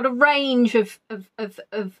 I've got a range of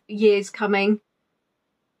years coming.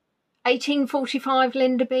 1845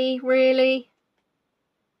 Linderby, really?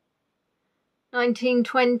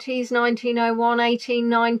 1920s, 1901,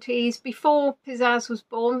 1890s, before Pizzazz was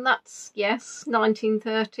born, that's, yes,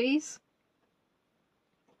 1930s.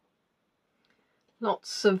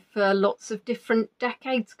 Lots of different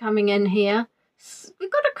decades coming in here. We've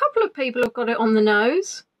got a couple of people who've got it on the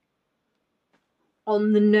nose.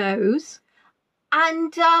 On the nose.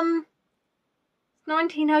 And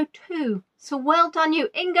 1902. So well done you,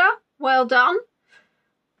 Inga. Well done.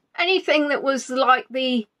 Anything that was like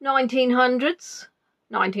the 1900s,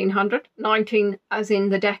 19 as in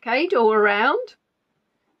the decade or around,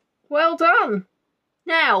 well done.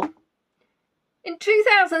 Now, in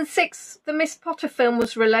 2006, the Miss Potter film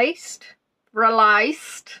was released. Who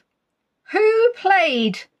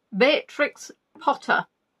played Beatrix Potter?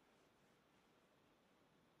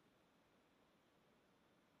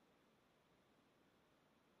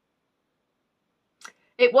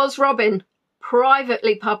 It was Robin.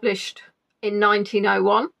 Privately published in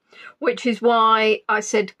 1901, which is why I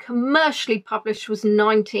said commercially published was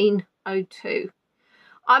 1902.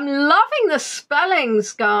 I'm loving the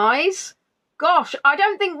spellings, guys. Gosh, I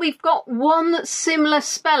don't think we've got one similar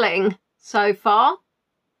spelling so far.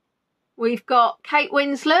 We've got Kate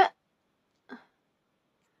Winslet.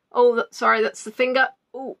 Oh, sorry, that's the finger.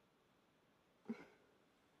 Oh.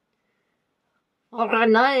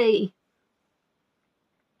 Renee.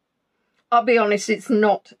 I'll be honest, it's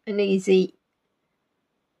not an easy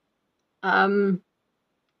name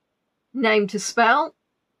to spell.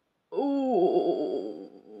 Ooh.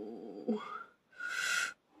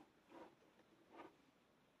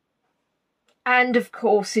 And of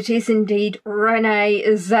course it is indeed Renee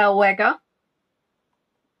Zellweger.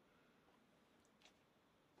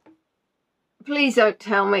 Please don't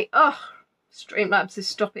tell me. Oh, Streamlabs is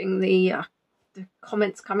stopping the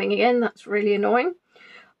comments coming again. That's really annoying.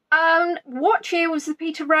 What year was the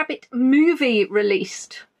Peter Rabbit movie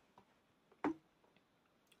released?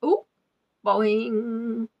 Oh,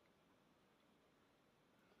 boing.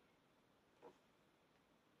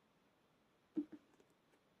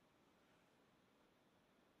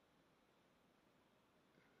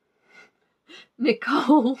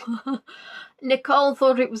 Nicole. Nicole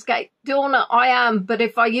thought it was gay. Donna, I am, but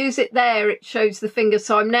if I use it there, it shows the finger.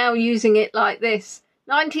 So I'm now using it like this.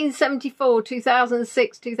 1974,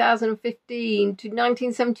 2006, 2015, to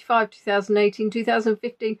 1975, 2018,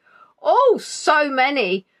 2015. Oh, so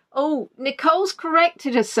many. Oh, Nicole's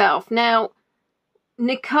corrected herself. Now,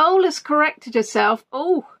 Nicole has corrected herself.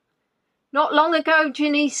 Oh, not long ago,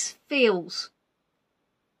 Ginny's Fields.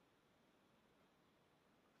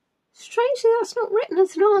 Strangely, that's not written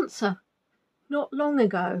as an answer. Not long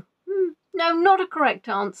ago. No, not a correct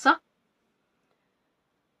answer.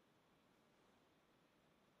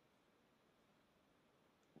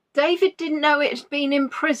 David didn't know it had been in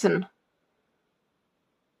prison.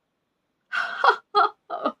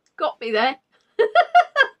 Got me there.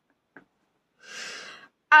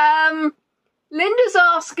 Linda's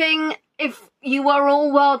asking if you are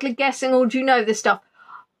all wildly guessing or do you know this stuff?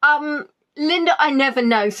 Linda, I never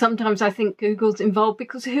know. Sometimes I think Google's involved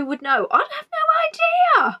because who would know? I'd have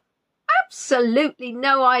no idea. Absolutely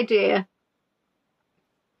no idea.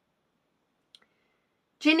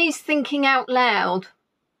 Ginny's thinking out loud,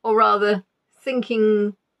 or rather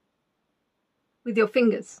thinking with your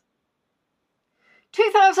fingers.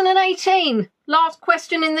 2018, last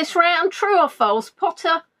question in this round. True or false?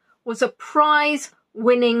 Potter was a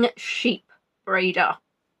prize-winning sheep breeder.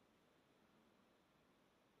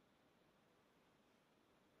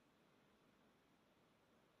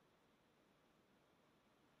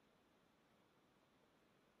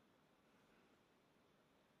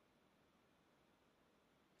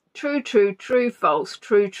 True, true, true, false,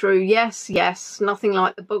 true, true, yes, yes. Nothing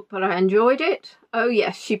like the book, but I enjoyed it. Oh,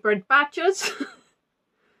 yes, she bred badgers.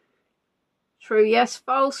 True, yes,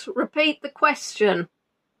 false. Repeat the question.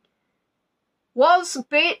 Was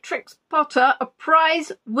Beatrix Potter a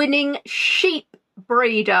prize-winning sheep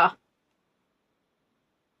breeder?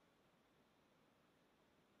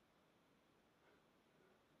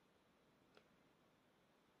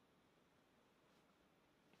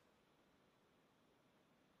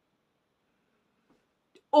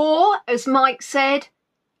 Or, as Mike said,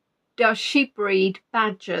 does she breed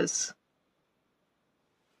badgers?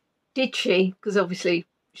 Did she? Because obviously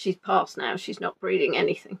she's passed now. She's not breeding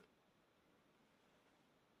anything.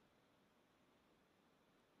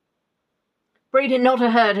 Breeding not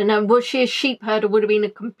a herder. No, was she a sheep herder would have been a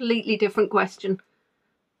completely different question.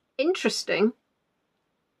 Interesting.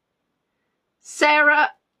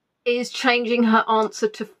 Sarah is changing her answer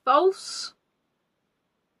to false.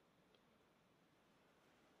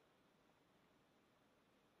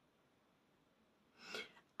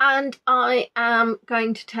 And I am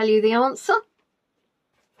going to tell you the answer,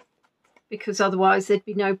 because otherwise there'd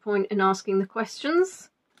be no point in asking the questions.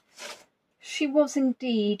 She was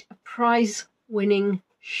indeed a prize-winning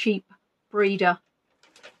sheep breeder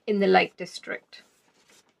in the Lake District.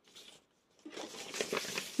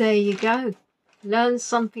 There you go. Learn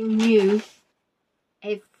something new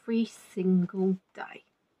every single day.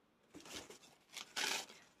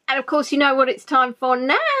 And of course you know what it's time for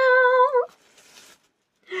now.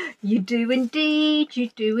 You do indeed, you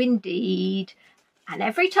do indeed. And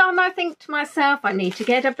every time I think to myself, I need to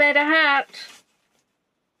get a better hat.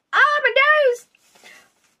 Ah, my nose!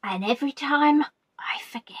 And every time I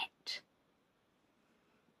forget.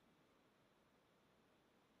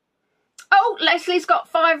 Oh, Leslie's got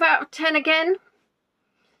 5 out of 10 again.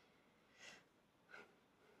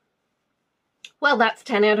 Well, that's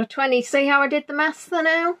 10 out of 20. See how I did the maths there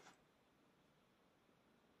now?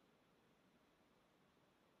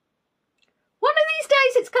 One of these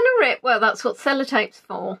days it's going to rip. Well, that's what sellotape's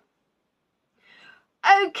for.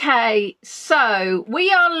 Okay, so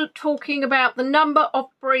we are talking about the number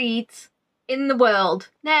of breeds in the world.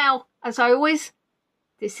 Now, as I always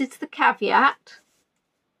this is the caveat,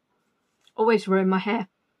 always ruin my hair,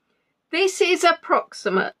 this is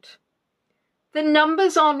approximate. The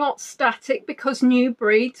numbers are not static because new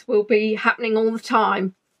breeds will be happening all the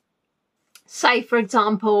time. Say, for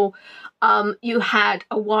example, you had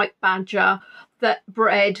a white badger that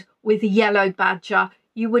bred with a yellow badger,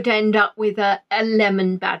 you would end up with a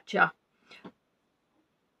lemon badger.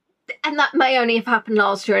 And that may only have happened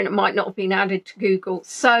last year and it might not have been added to Google.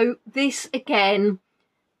 So this, again,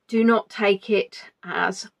 do not take it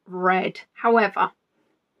as read. However,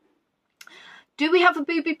 do we have a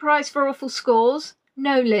booby prize for awful scores?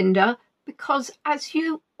 No, Linda, because as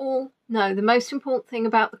you all know, the most important thing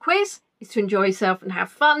about the quiz is to enjoy yourself and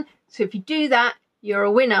have fun. So if you do that, you're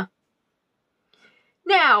a winner.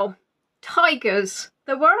 Now, tigers.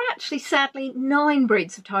 There were actually, sadly, 9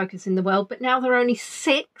 breeds of tigers in the world, but now there are only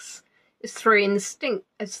 6, as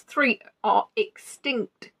 3 are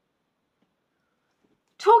extinct.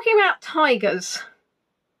 Talking about tigers,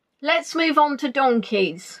 let's move on to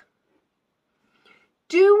donkeys.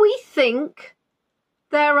 Do we think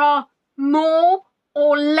there are more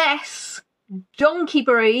or less donkey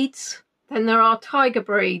breeds than there are tiger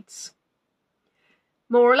breeds?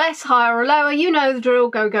 More or less, higher or lower, you know the drill,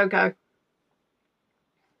 go, go, go.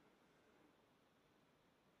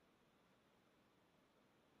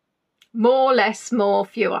 More, less, more,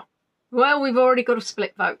 fewer. Well, we've already got a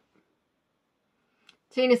split vote.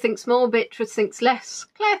 Tina thinks more, Beatrice thinks less,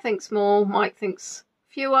 Claire thinks more, Mike thinks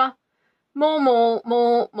fewer. More,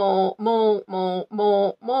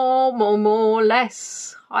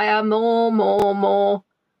 less, higher, more,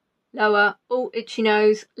 lower, oh, itchy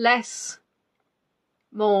nose, less,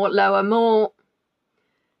 more, lower, more,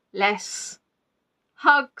 less,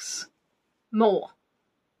 hugs, more.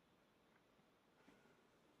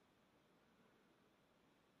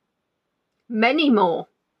 Many more,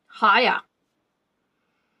 higher.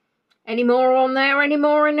 Any more on there? Any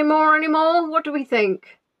more? What do we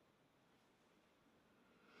think?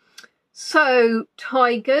 So,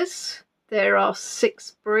 tigers, there are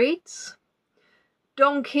 6 breeds.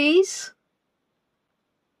 Donkeys,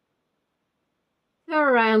 there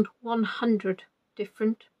are around 100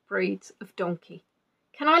 different breeds of donkey.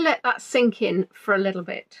 Can I let that sink in for a little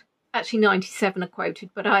bit? Actually, 97 are quoted,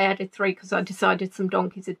 but I added 3 because I decided some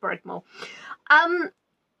donkeys had bred more.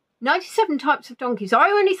 97 types of donkeys. I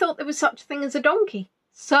only thought there was such a thing as a donkey.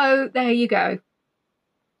 So there you go.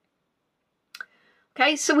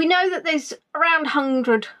 Okay, so we know that there's around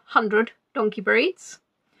 100 donkey breeds.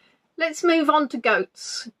 Let's move on to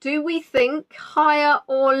goats. Do we think higher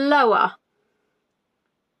or lower?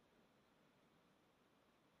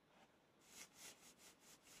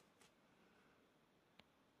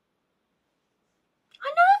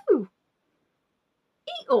 I know.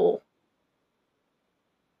 Eeyore.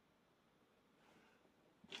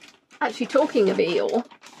 Actually, talking of Eeyore,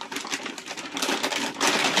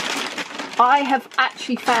 I have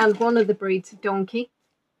actually found one of the breeds of donkey.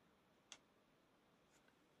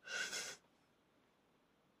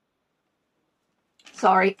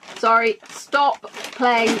 Sorry, stop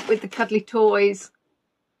playing with the cuddly toys.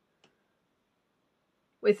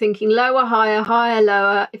 We're thinking lower, higher, higher,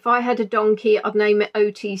 lower. If I had a donkey, I'd name it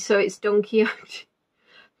Oti, so it's Donkey Oti.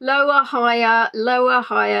 Lower, higher, lower,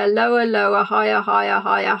 higher, lower, lower, higher, higher,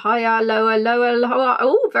 higher, higher, lower, lower, lower.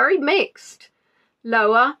 Oh, very mixed.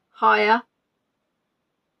 Lower, higher,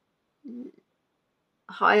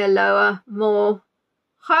 higher, lower, more.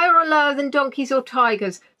 Higher or lower than donkeys or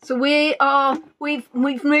tigers? So we've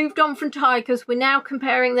moved on from tigers. We're now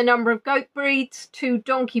comparing the number of goat breeds to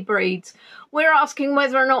donkey breeds. We're asking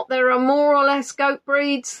whether or not there are more or less goat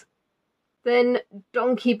breeds than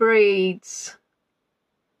donkey breeds.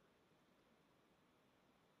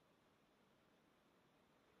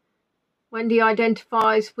 Wendy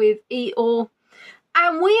identifies with Eeyore.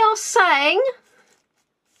 And we are saying,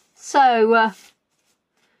 so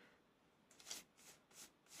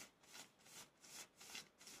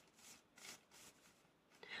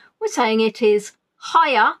we're saying it is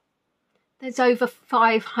higher. There's over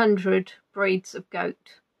 500 breeds of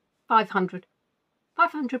goat. 500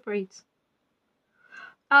 breeds.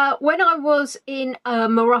 When I was in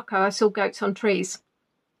Morocco, I saw goats on trees.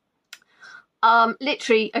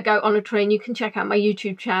 Literally a goat on a tree, and you can check out my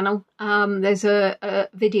YouTube channel. There's a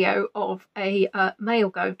video of a male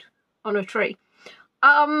goat on a tree.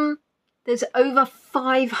 There's over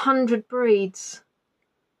 500 breeds.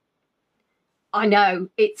 I know,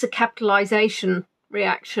 it's a capitalisation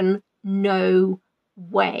reaction. No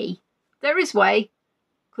way. There is way,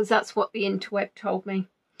 because that's what the interweb told me.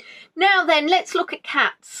 Now then, let's look at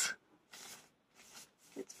cats.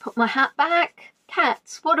 Let's put my hat back.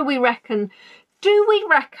 Cats, what do we reckon? Do we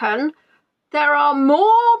reckon there are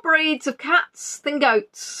more breeds of cats than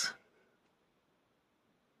goats?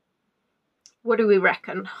 What do we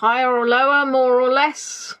reckon? Higher or lower, more or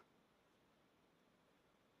less?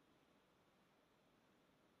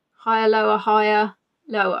 Higher, lower, higher,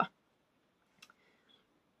 lower.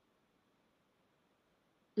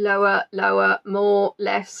 Lower, lower, more,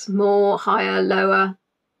 less, more, higher, lower,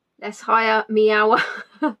 less, higher, meow.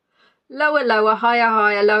 Lower, lower, higher,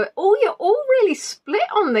 higher, lower. Oh, you're all really split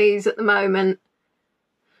on these at the moment.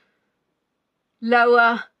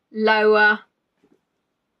 Lower, lower.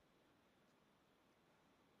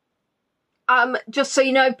 Just so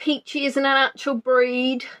you know, Peachy isn't an actual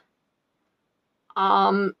breed.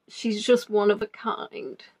 She's just one of a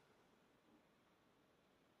kind.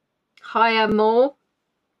 Higher, more.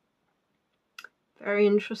 Very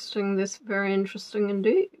interesting, this very interesting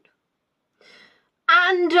indeed.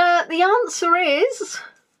 And the answer is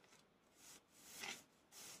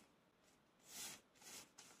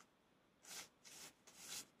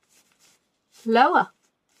lower.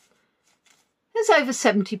 There's over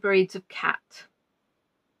 70 breeds of cat.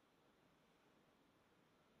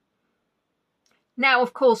 Now,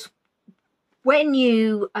 of course, when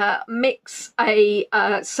you mix a,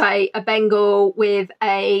 say, a Bengal with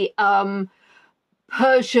a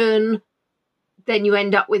Persian, then you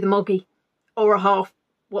end up with a Moggy or a half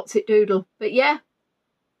what's it doodle. But yeah,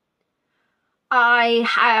 I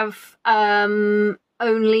have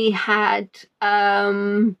only had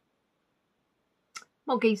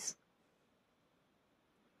Moggies.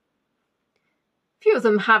 Few of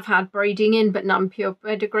them have had breeding in, but none pure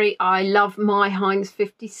pedigree. I love my Heinz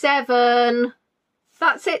 57.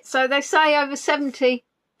 That's it. So they say over 70.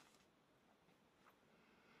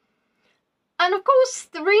 And of course,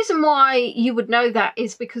 the reason why you would know that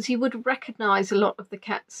is because you would recognise a lot of the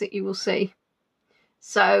cats that you will see.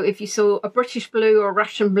 So if you saw a British Blue or a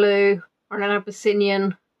Russian Blue or an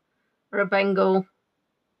Abyssinian or a Bengal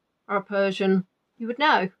or a Persian, you would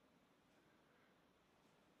know.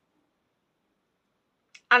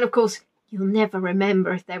 And of course, you'll never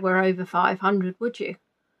remember if there were over 500, would you?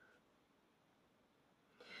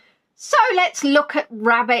 So let's look at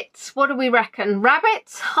rabbits. What do we reckon?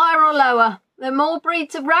 Rabbits, higher or lower? There are more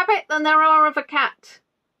breeds of rabbit than there are of a cat.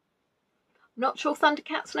 I'm not sure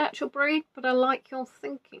Thundercat's an actual breed, but I like your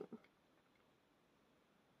thinking.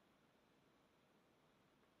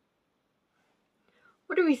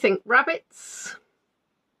 What do we think? Rabbits?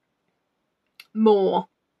 More.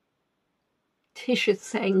 Tisha's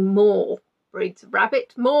saying more breeds of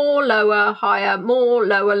rabbit. More, lower, higher, more,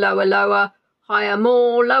 lower, lower, lower, higher,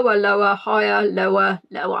 more, lower, lower, higher, lower,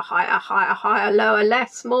 lower, higher, higher, higher, lower,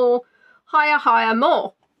 less, more, higher, higher,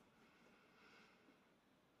 more.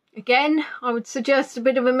 Again, I would suggest a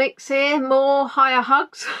bit of a mix here. More, higher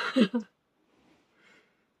hugs.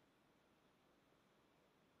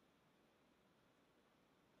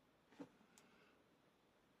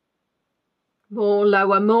 More,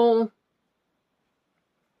 lower, more.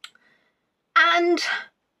 And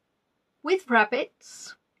with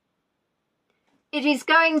rabbits, it is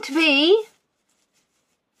going to be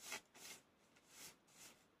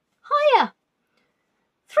higher.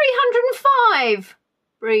 305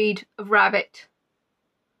 breed of rabbit.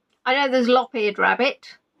 I know there's lop-eared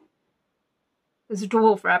rabbit, there's a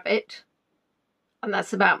dwarf rabbit, and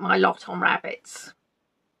that's about my lot on rabbits.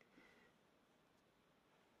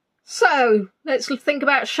 So let's think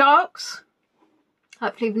about sharks.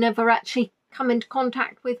 Hopefully we've never actually come into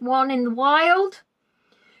contact with one in the wild.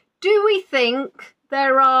 Do we think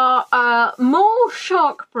there are more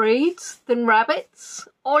shark breeds than rabbits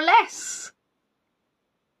or less?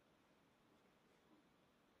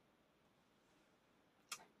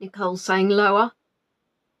 Nicole's saying lower.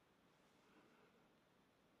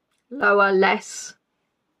 Lower, less.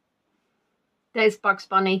 There's Bugs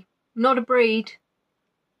Bunny. Not a breed.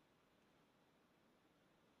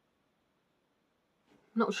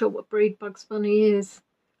 Not sure what breed Bugs Bunny is.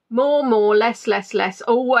 More, more, less, less, less.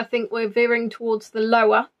 Oh, I think we're veering towards the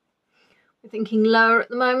lower. We're thinking lower at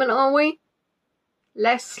the moment, are we?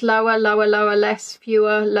 Less, lower, lower, lower, less,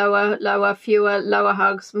 fewer, lower, lower, fewer, lower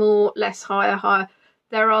hugs, more, less, higher, higher.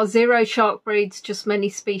 There are 0 shark breeds, just many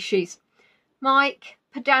species. Mike,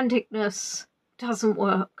 pedanticness doesn't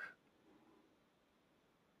work.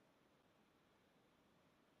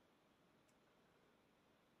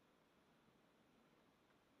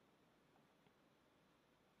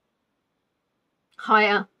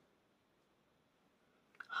 Higher.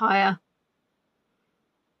 Higher.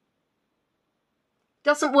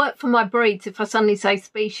 Doesn't work for my breeds if I suddenly say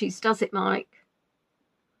species, does it, Mike?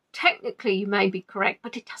 Technically, you may be correct,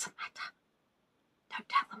 but it doesn't matter. Don't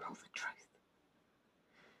tell them all the truth.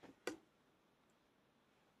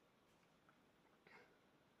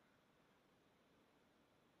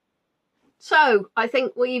 So I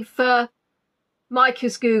think we've Mike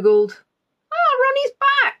has googled, oh, Ronnie's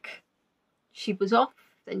back. She was off,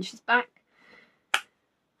 then she's back, and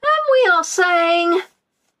we are saying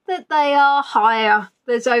that they are higher.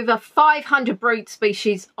 There's over 500 breed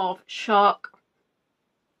species of shark.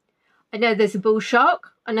 I know there's a bull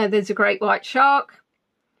shark, I know there's a great white shark,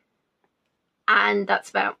 and that's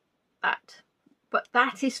about that. But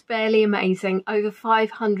that is fairly amazing, over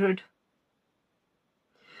 500.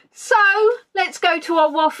 So let's go to our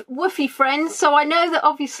woofy friends. So I know that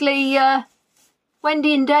obviously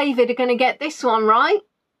Wendy and David are going to get this one right.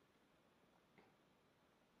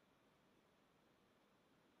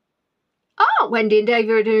 Oh, Wendy and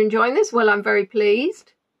David are enjoying this. Well, I'm very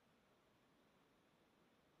pleased.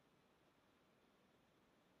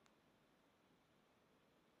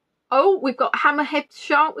 Oh, we've got hammerhead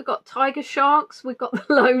shark, we've got tiger sharks, we've got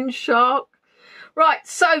the lone shark. Right,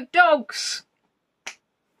 so dogs.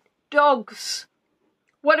 Dogs.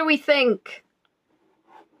 What do we think?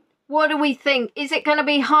 What do we think? Is it going to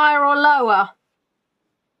be higher or lower?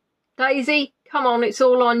 Daisy, come on, it's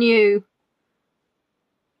all on you.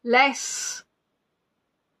 Less,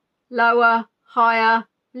 lower, higher,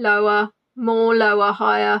 lower, more, lower,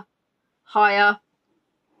 higher, higher.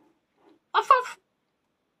 Off, off.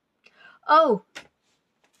 Oh,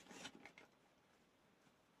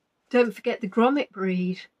 don't forget the grommet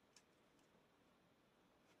breed.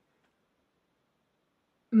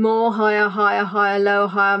 More, higher, higher, higher, lower,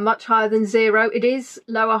 higher, much higher than 0. It is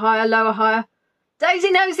lower, higher, lower, higher.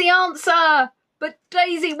 Daisy knows the answer, but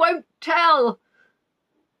Daisy won't tell.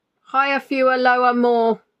 Higher, fewer, lower,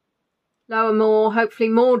 more. Lower, more, hopefully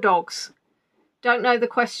more dogs. Don't know the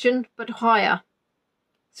question, but higher.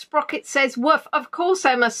 Sprocket says woof. Of course,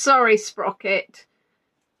 Emma. Sorry, Sprocket.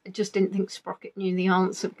 I just didn't think Sprocket knew the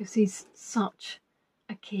answer because he's such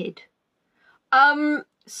a kid.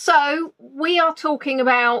 So we are talking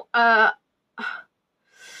about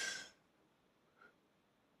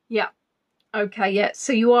yeah. Okay, yeah.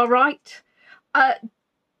 So you are right.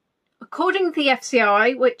 According to the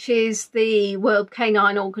FCI, which is the World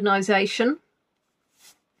Canine Organisation,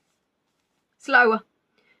 it's lower.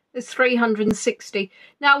 There's 360.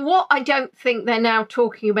 Now, what I don't think they're now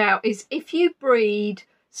talking about is if you breed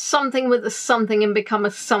something with a something and become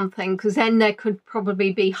a something, because then there could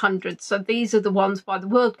probably be hundreds. So these are the ones by the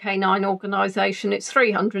World Canine Organisation. It's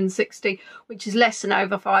 360, which is less than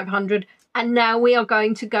over 500. And now we are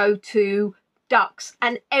going to go to ducks.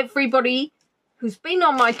 And everybody who's been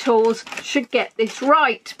on my tours should get this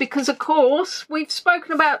right, because, of course, we've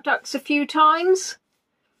spoken about ducks a few times.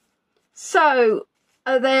 So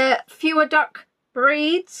are there fewer duck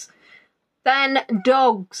breeds than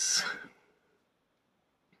dogs?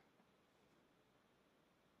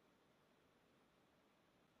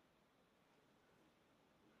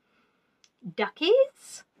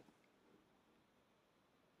 Duckies?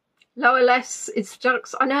 Lower, less, it's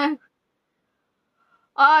ducks, I know.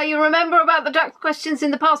 You remember about the duck questions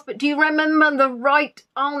in the past, but do you remember the right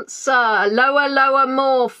answer? Lower, lower,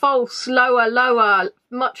 more, false, lower, lower,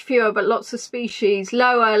 much fewer but lots of species.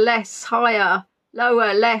 Lower, less, higher,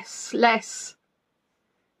 lower, less, less.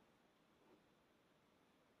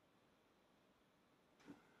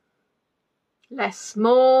 Less,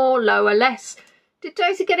 more, lower, less. Did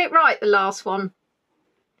Daisy get it right, the last one?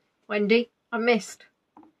 Wendy, I missed.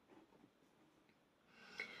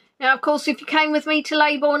 Now, of course, if you came with me to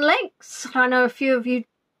Leybourne Lakes, I know a few of you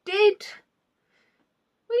did,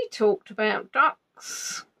 we talked about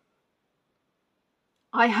ducks.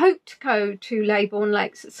 I hope to go to Leybourne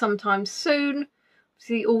Lakes at some time soon,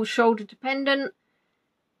 obviously all shoulder dependent,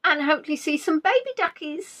 and hopefully see some baby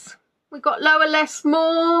duckies. We've got lower, less,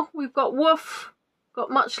 more, we've got woof,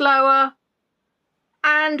 got much lower,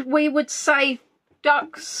 and we would say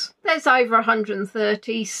ducks, there's over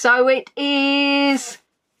 130, so it is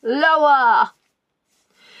lower.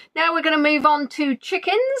 Now we're going to move on to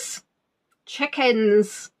chickens.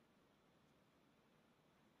 Chickens.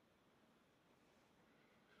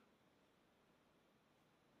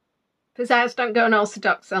 Pizzazz, don't go and ask the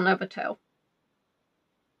ducks, they'll never tell.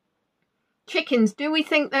 Chickens, do we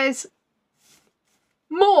think there's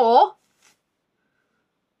more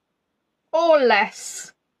or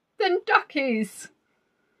less than duckies?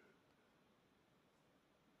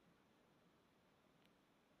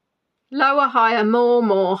 Lower, higher,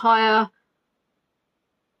 more, higher,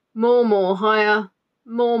 more, higher,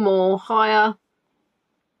 more, higher,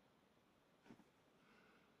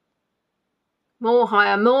 more,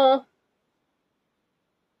 higher, more.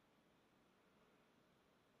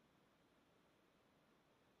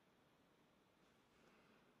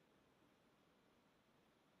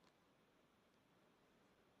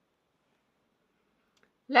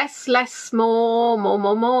 Less, less, more, more,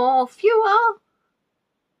 more, more, fewer.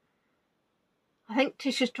 I think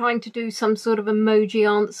Tisha's trying to do some sort of emoji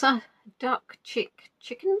answer. Duck,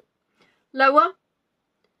 chicken. Lower.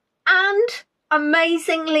 And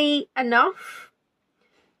amazingly enough,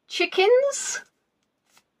 chickens,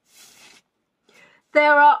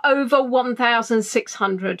 there are over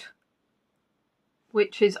 1,600,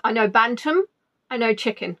 which is, I know bantam, I know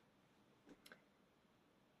chicken.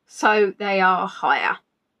 So they are higher.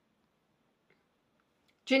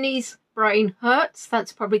 Ginny's brain hurts.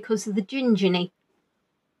 That's probably because of the Ginny.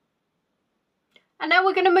 And now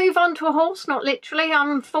we're going to move on to a horse, not literally,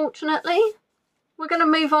 unfortunately. We're going to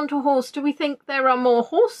move on to a horse. Do we think there are more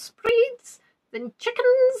horse breeds than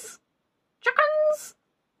chickens? Chickens?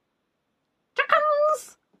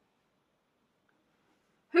 Chickens?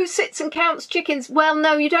 Who sits and counts chickens? Well,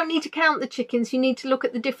 no, you don't need to count the chickens. You need to look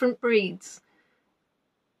at the different breeds.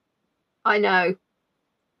 I know.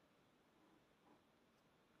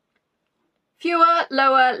 Fewer,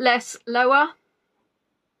 lower, less, lower.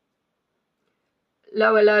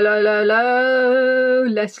 Lower, low, low, low, low.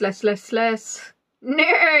 Less, less, less, less.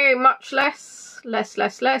 No, much less. Less,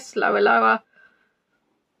 less, less. Lower, lower.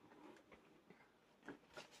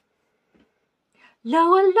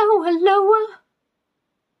 Lower, lower, lower.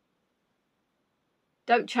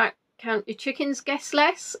 Don't count your chickens. Guess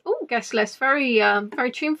less. Oh, guess less. Very,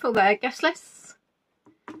 very tuneful there. Guess less.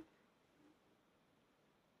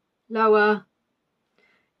 Lower.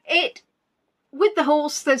 With the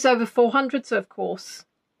horse, there's over 400, so of course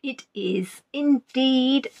it is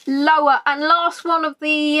indeed lower. And last one of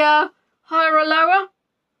the higher or lower.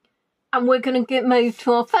 And we're going to move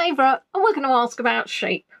to our favourite, and we're going to ask about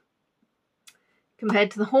sheep.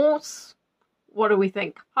 Compared to the horse, what do we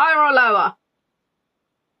think? Higher or lower?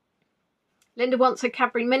 Linda wants her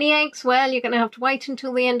Cadbury mini eggs. Well, you're going to have to wait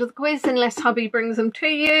until the end of the quiz unless hubby brings them to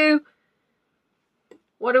you.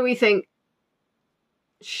 What do we think?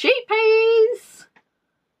 Sheepies!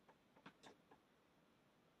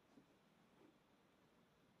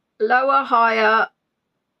 Lower, higher,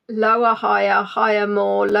 lower, higher, higher,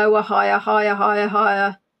 more, lower, higher, higher, higher,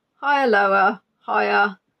 higher, higher, lower,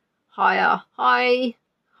 higher, higher, high,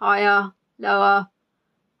 higher, lower,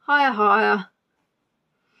 higher, higher.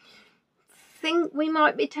 Think we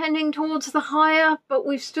might be tending towards the higher, but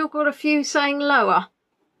we've still got a few saying lower.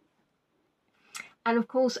 And of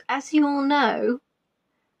course, as you all know,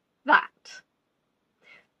 that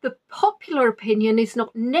the popular opinion is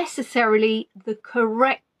not necessarily the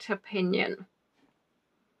correct opinion.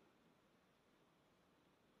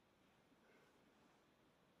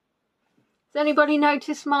 Has anybody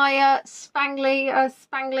noticed my spangly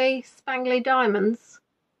diamonds?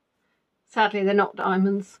 Sadly, they're not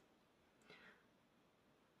diamonds.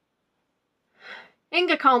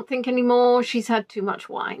 Inga can't think anymore. She's had too much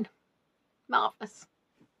wine. Marvellous.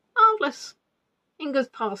 Marvellous. Inga's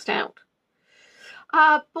passed out.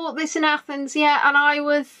 Bought this in Athens, yeah, and I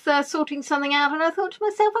was sorting something out, and I thought to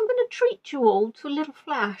myself, I'm going to treat you all to a little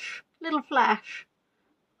flash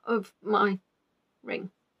of my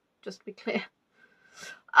ring, just to be clear.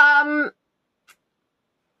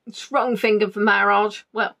 It's wrong finger for marriage.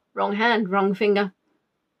 Well, wrong hand, wrong finger.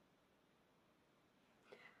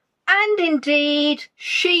 And indeed,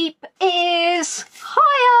 sheep is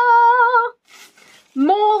higher.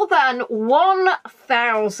 More than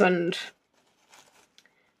 1,000.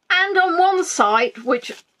 And on one site,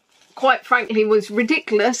 which quite frankly was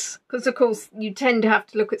ridiculous, because of course you tend to have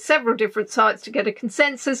to look at several different sites to get a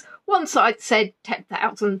consensus, one site said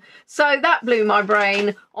 10,000. So that blew my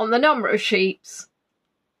brain on the number of sheeps.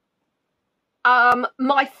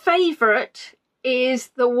 My favourite is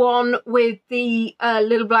the one with the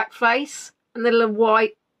little black face and the little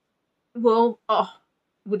white wool. Oh,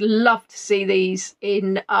 would love to see these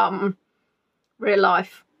in real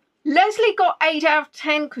life. Leslie got 8 out of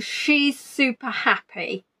 10 because she's super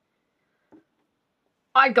happy.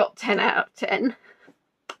 I got 10 out of 10.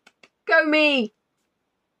 Go me!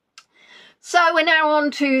 So we're now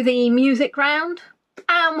on to the music round,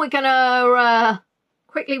 and we're going to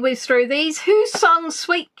quickly whiz through these. Who sung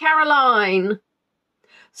Sweet Caroline?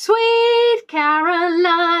 Sweet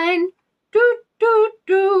Caroline, do, do,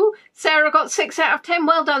 do. Sarah got 6 out of 10.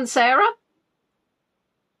 Well done, Sarah.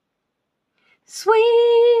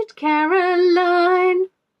 Sweet Caroline,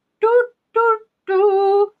 do, do,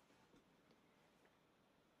 do.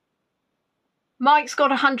 Mike's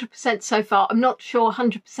got 100% so far. I'm not sure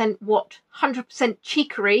 100% what. 100%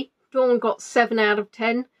 cheekery. Dawn got 7 out of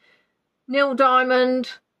 10. Neil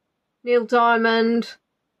Diamond, Neil Diamond,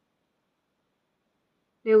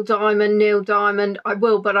 Neil Diamond, Neil Diamond. I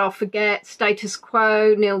will, but I'll forget. Status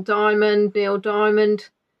Quo, Neil Diamond, Neil Diamond.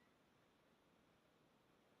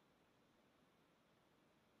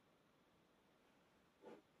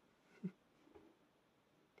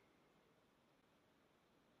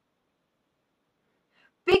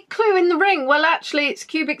 ring. Well, actually, it's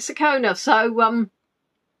Cubic Zirconia. So,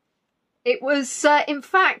 it was, in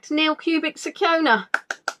fact, Neil Cubic Zirconia.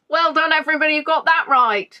 Well done, everybody who got that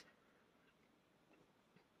right.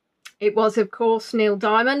 It was, of course, Neil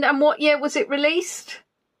Diamond. And what year was it released?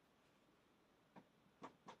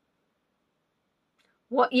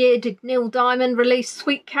 What year did Neil Diamond release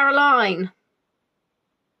Sweet Caroline?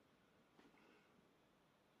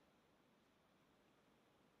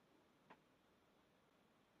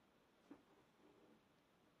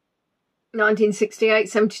 (1968,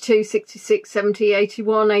 72, 66, 70,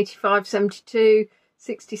 81, 85, 72,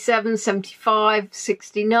 67, 75,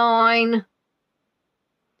 69.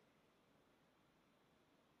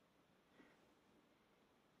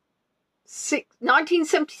 Six,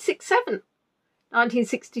 1976, 7.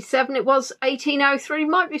 1967 it was. 1803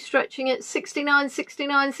 might be stretching it. 69,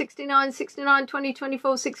 69, 69, 69, 20,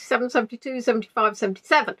 24, 67, 72, 75,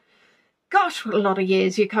 77. Gosh, what a lot of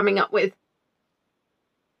years you're coming up with.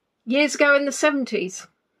 Years ago in the 70s.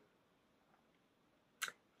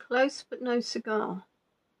 Close but no cigar.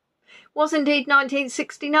 Was indeed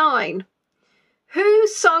 1969. Who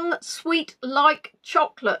sung Sweet Like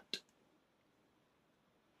Chocolate?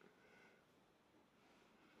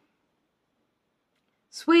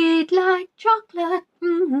 Sweet like chocolate.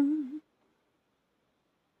 Mm-hmm.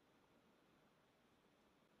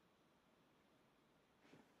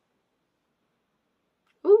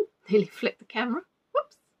 Ooh, nearly flipped the camera.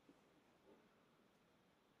 Whoops.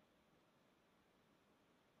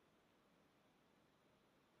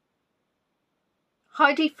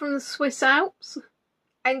 Heidi from the Swiss Alps.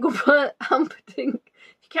 Engelbert Humperdinck.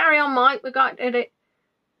 If you carry on, Mike, we're going to edit.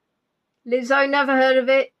 Lizzo, never heard of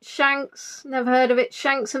it. Shanks, never heard of it.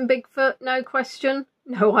 Shanks and Bigfoot, no question.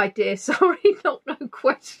 No idea, sorry, not no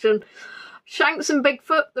question. Shanks and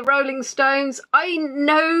Bigfoot, the Rolling Stones. I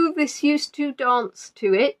know this used to dance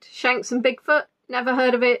to it. Shanks and Bigfoot, never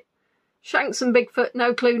heard of it. Shanks and Bigfoot,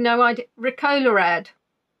 no clue, no idea. Ricola ad.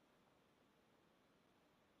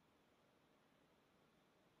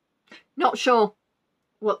 Not sure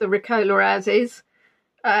what the Ricola ad is.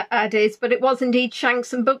 But it was indeed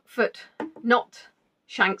Shanks and Bigfoot, not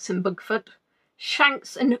Shanks and Bigfoot,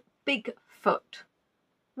 Shanks and Bigfoot.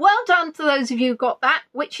 Well done to those of you who got that.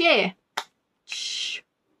 Which year? Shh.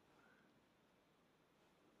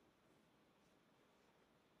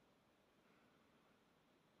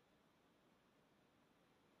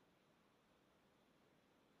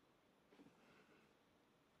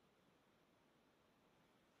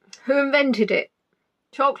 Who invented it?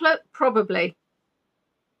 Chocolate? Probably.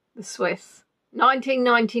 The Swiss.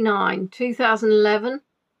 1999, 2011,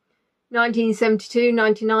 1972,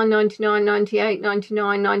 99, 99, 98,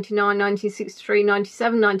 99, 99, 1963,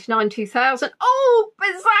 97, 99, 2000. Oh,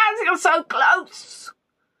 pizzazz, you're so close.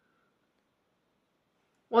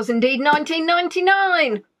 Was indeed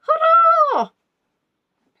 1999. Hurrah!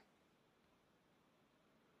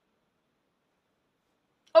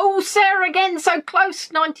 Oh, Sarah again, so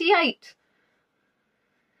close, 98.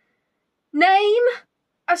 Name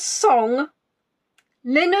a song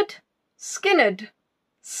Lynyrd Skynyrd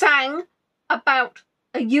sang about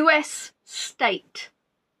a US state.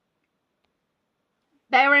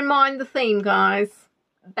 Bear in mind the theme, guys.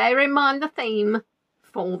 Bear in mind the theme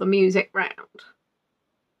for the music round.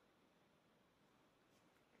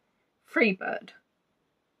 Freebird.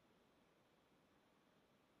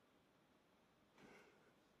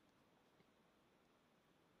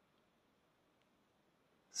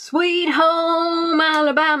 Sweet Home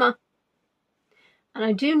Alabama. And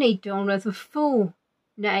I do need Donna the full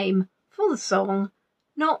name for the song,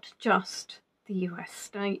 not just the US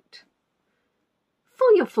state.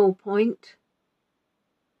 For your full point.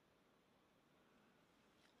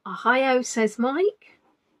 Ohio, says Mike.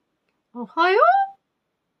 Ohio?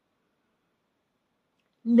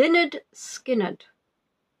 Lynyrd Skynyrd.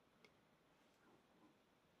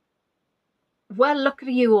 Well, look at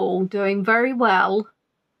you all doing very well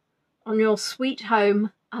on your Sweet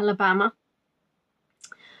Home Alabama.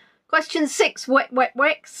 Question 6. Wet, wet,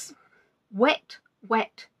 wet. Wet,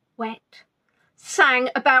 wet, wet. Sang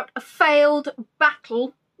about a failed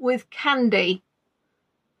battle with candy.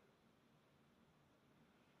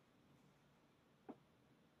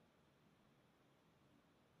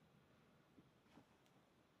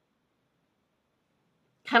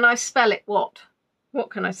 Can I spell it? What? What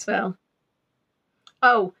can I spell?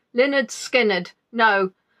 Oh, Lynyrd Skynyrd.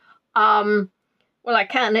 No. Well, I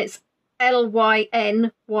can. It's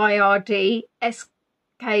Lynyrd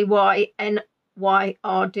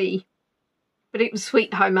Skynyrd. But it was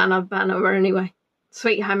Sweet Home Alabama anyway.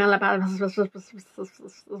 Sweet Home Alabama.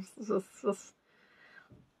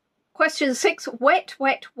 Question 6. Wet,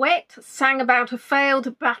 Wet, Wet sang about a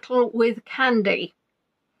failed battle with candy.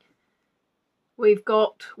 We've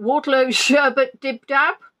got Waterloo Sherbet Dib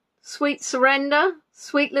Dab, Sweet Surrender,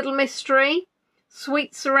 Sweet Little Mystery,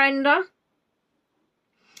 Sweet Surrender.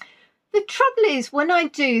 The trouble is, when I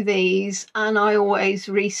do these, and I always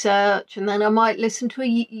research, and then I might listen to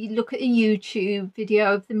look at a YouTube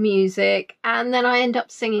video of the music, and then I end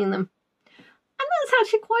up singing them. And that's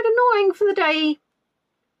actually quite annoying for the day.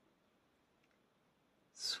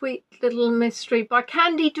 Sweet Little Mystery by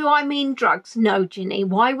Candy. Do I mean drugs? No, Ginny.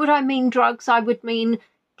 Why would I mean drugs? I would mean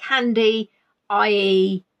candy,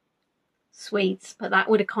 i.e. sweets, but that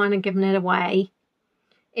would have kind of given it away.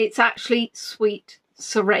 It's actually Sweet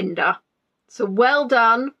Surrender. So well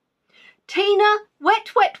done. Tina,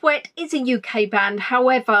 Wet Wet Wet is a UK band.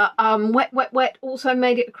 However, Wet Wet Wet also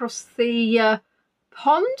made it across the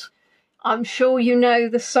pond. I'm sure you know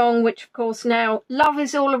the song, which of course now Love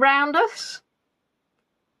Is All Around Us.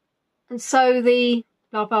 And so the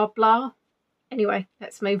blah, blah, blah. Anyway,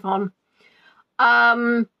 let's move on.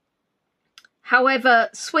 However,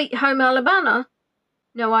 Sweet Home Alabama,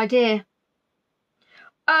 no idea.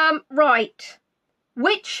 Right.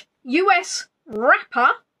 Which US rapper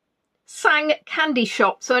sang Candy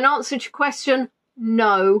Shop? So in answer to your question,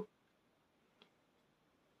 no.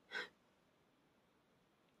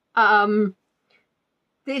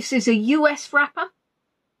 This is a US rapper.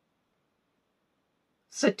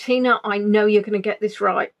 So Tina, I know you're going to get this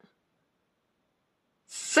right.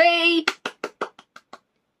 See?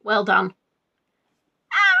 Well done.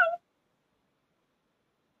 Ow!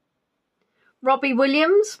 Robbie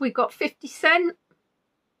Williams, we've got 50 Cent.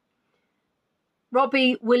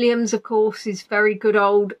 Robbie Williams, of course, is very good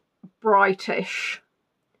old British.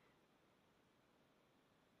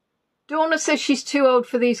 Donna says she's too old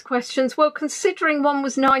for these questions. Well, considering one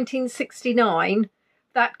was 1969,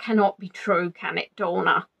 that cannot be true, can it,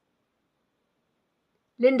 Donna?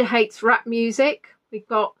 Linda hates rap music. We've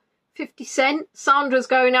got 50 Cent. Sandra's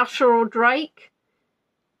going Usher or Drake.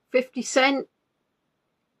 50 Cent.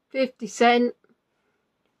 50 Cent.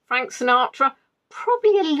 Frank Sinatra.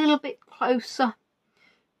 Probably a little bit closer.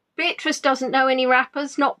 Beatrice doesn't know any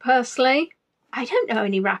rappers, not personally. I don't know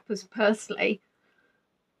any rappers personally.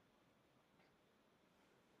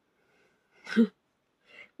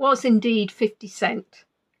 Was indeed 50 Cent.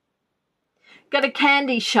 Got a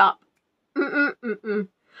candy shop.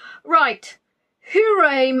 Right. Who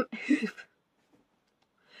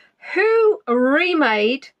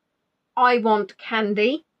remade I Want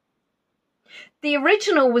Candy? The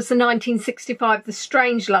original was the 1965 The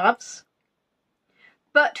Strangeloves.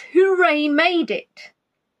 But who remade it?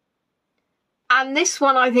 And this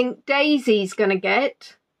one I think Daisy's going to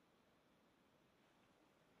get.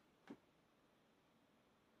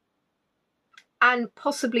 And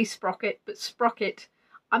possibly Sprocket, but Sprocket,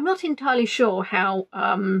 I'm not entirely sure how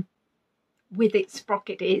with it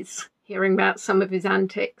Sprocket is, hearing about some of his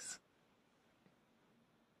antics.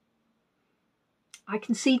 I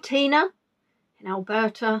can see Tina in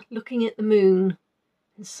Alberta looking at the moon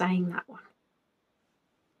and saying that one.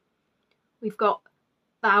 We've got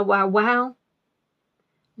Bow Wow Wow.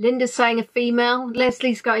 Linda's saying a female.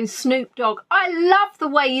 Leslie's going Snoop Dogg. I love the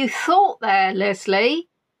way you thought there, Leslie.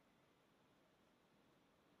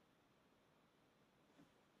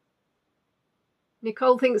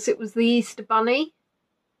 Nicole thinks it was the Easter Bunny.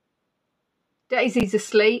 Daisy's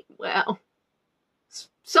asleep. Well,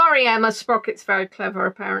 sorry, Emma. Sprocket's very clever,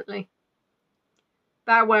 apparently.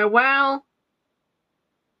 Bow Wow Wow.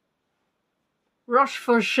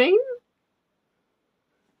 Rochefoucauld.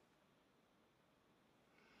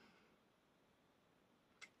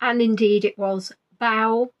 And indeed it was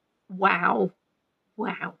Bow Wow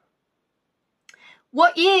Wow.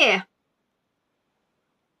 What year?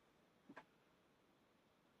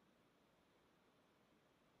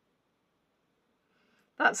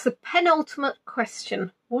 That's the penultimate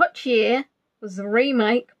question. What year was the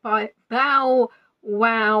remake by Bow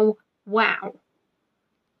Wow Wow?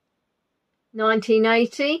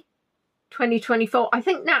 1980? 2024? I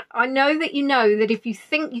think now, I know that you know that if you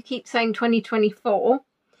think you keep saying 2024,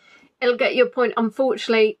 it'll get you a point.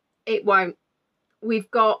 Unfortunately, it won't.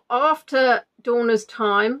 We've got, after Donna's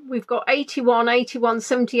time, we've got 81, 81,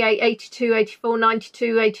 78, 82, 84,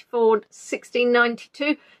 92, 84, 1692,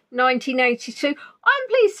 1982. I'm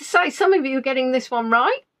pleased to say some of you are getting this one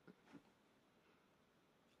right.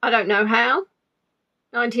 I don't know how.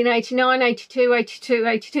 1989, 82, 82,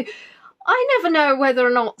 82. I never know whether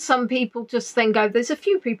or not some people just then go, there's a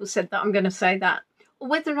few people said that, I'm going to say that. Or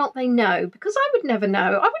whether or not they know, because I would never know.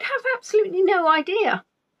 I would have absolutely no idea.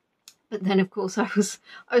 But then, of course, I was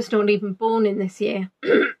not even born in this year.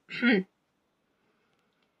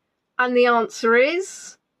 And the answer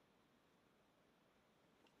is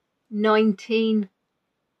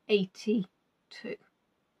 1982.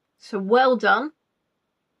 So well done.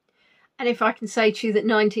 And if I can say to you that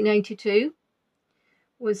 1982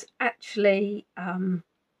 was actually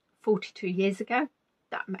 42 years ago,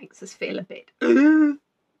 that makes us feel a bit...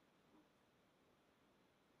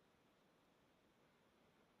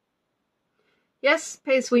 Yes,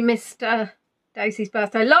 Piers, we missed Daisy's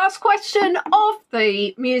birthday. Last question of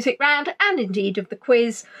the music round and indeed of the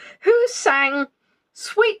quiz. Who sang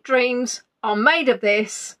Sweet Dreams Are Made of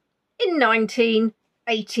This in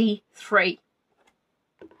 1983?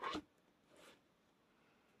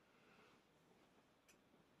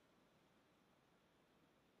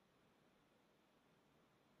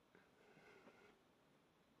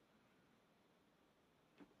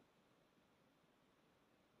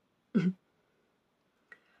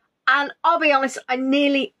 And I'll be honest, I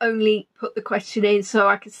nearly only put the question in so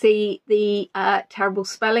I could see the terrible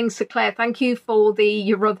spelling. So Claire, thank you for the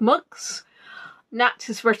Eurythmics. Nat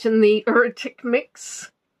has written the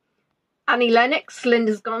Eurythmics. Annie Lennox,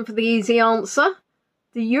 Linda's gone for the easy answer.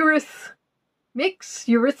 The Eurythmics.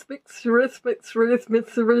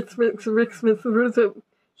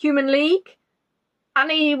 Human League.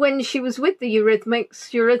 Annie, when she was with the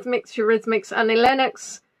Eurythmics, Annie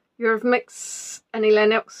Lennox. Eurythmics, Annie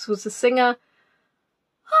Lennox was a singer.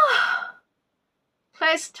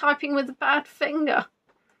 Claire's typing with a bad finger.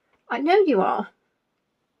 I know you are.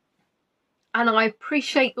 And I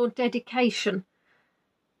appreciate your dedication.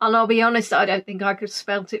 And I'll be honest, I don't think I could have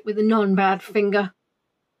spelt it with a non-bad finger.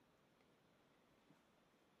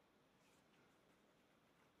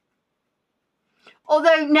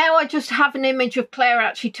 Although now I just have an image of Claire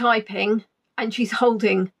actually typing and she's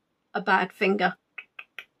holding a bad finger.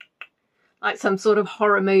 Like some sort of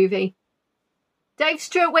horror movie. Dave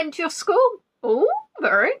Stewart went to your school? Oh,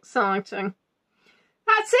 very exciting.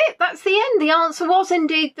 That's it. That's the end. The answer was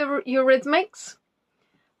indeed the Eurythmics.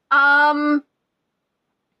 I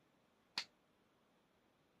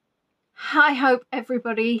hope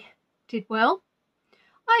everybody did well.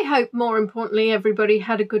 I hope, more importantly, everybody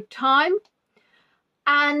had a good time.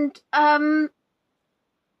 And I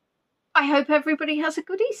hope everybody has a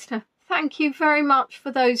good Easter. Thank you very much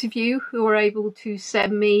for those of you who are able to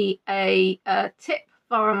send me a tip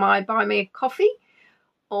via my Buy Me a Coffee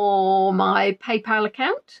or my PayPal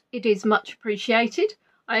account. It is much appreciated.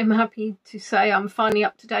 I am happy to say I'm finally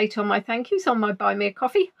up to date on my thank yous on my Buy Me a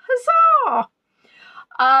Coffee. Huzzah!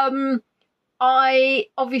 I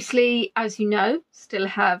obviously, as you know, still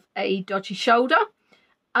have a dodgy shoulder.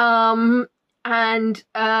 I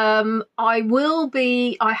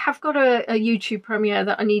have got a YouTube premiere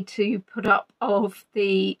that I need to put up of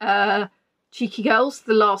the Cheeky Girls,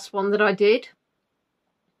 the last one that I did.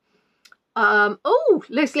 Oh,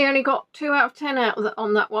 Leslie only got 2 out of 10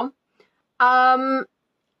 on that one.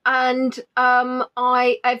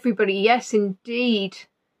 Everybody, yes, indeed.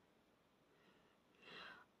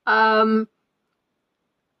 I'm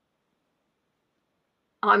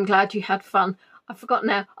glad you had fun. I forgot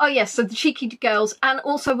now. Oh yes, so the Cheeky Girls. And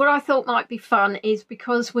also what I thought might be fun is,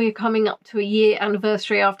 because we're coming up to a year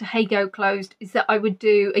anniversary after Heygo closed, is that I would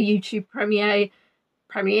do a YouTube premiere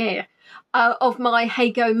of my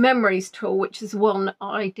Heygo Memories tour, which is the one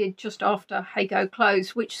I did just after Heygo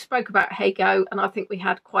closed, which spoke about Heygo, and I think we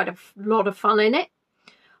had quite a lot of fun in it.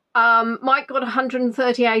 Mike got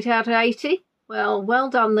 138 out of 80. Well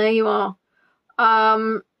done, there you are.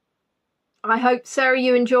 I hope, Sarah,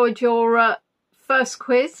 you enjoyed your first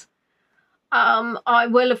quiz. I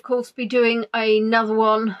will, of course, be doing another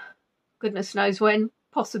one, goodness knows when,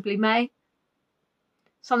 possibly May.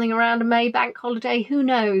 Something around a May bank holiday, who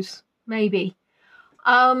knows, maybe.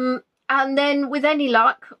 And then with any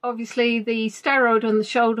luck, obviously the steroid on the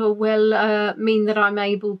shoulder will mean that I'm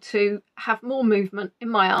able to have more movement in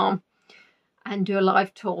my arm and do a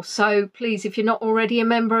live tour. So please, if you're not already a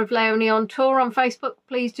member of Leonie on Tour on Facebook,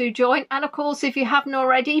 please do join. And of course, if you haven't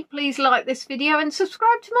already, please like this video and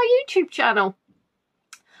subscribe to my YouTube channel.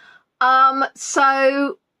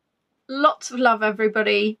 So lots of love,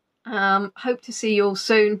 everybody. Hope to see you all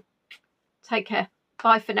soon. Take care.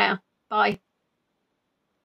 Bye for now. Bye.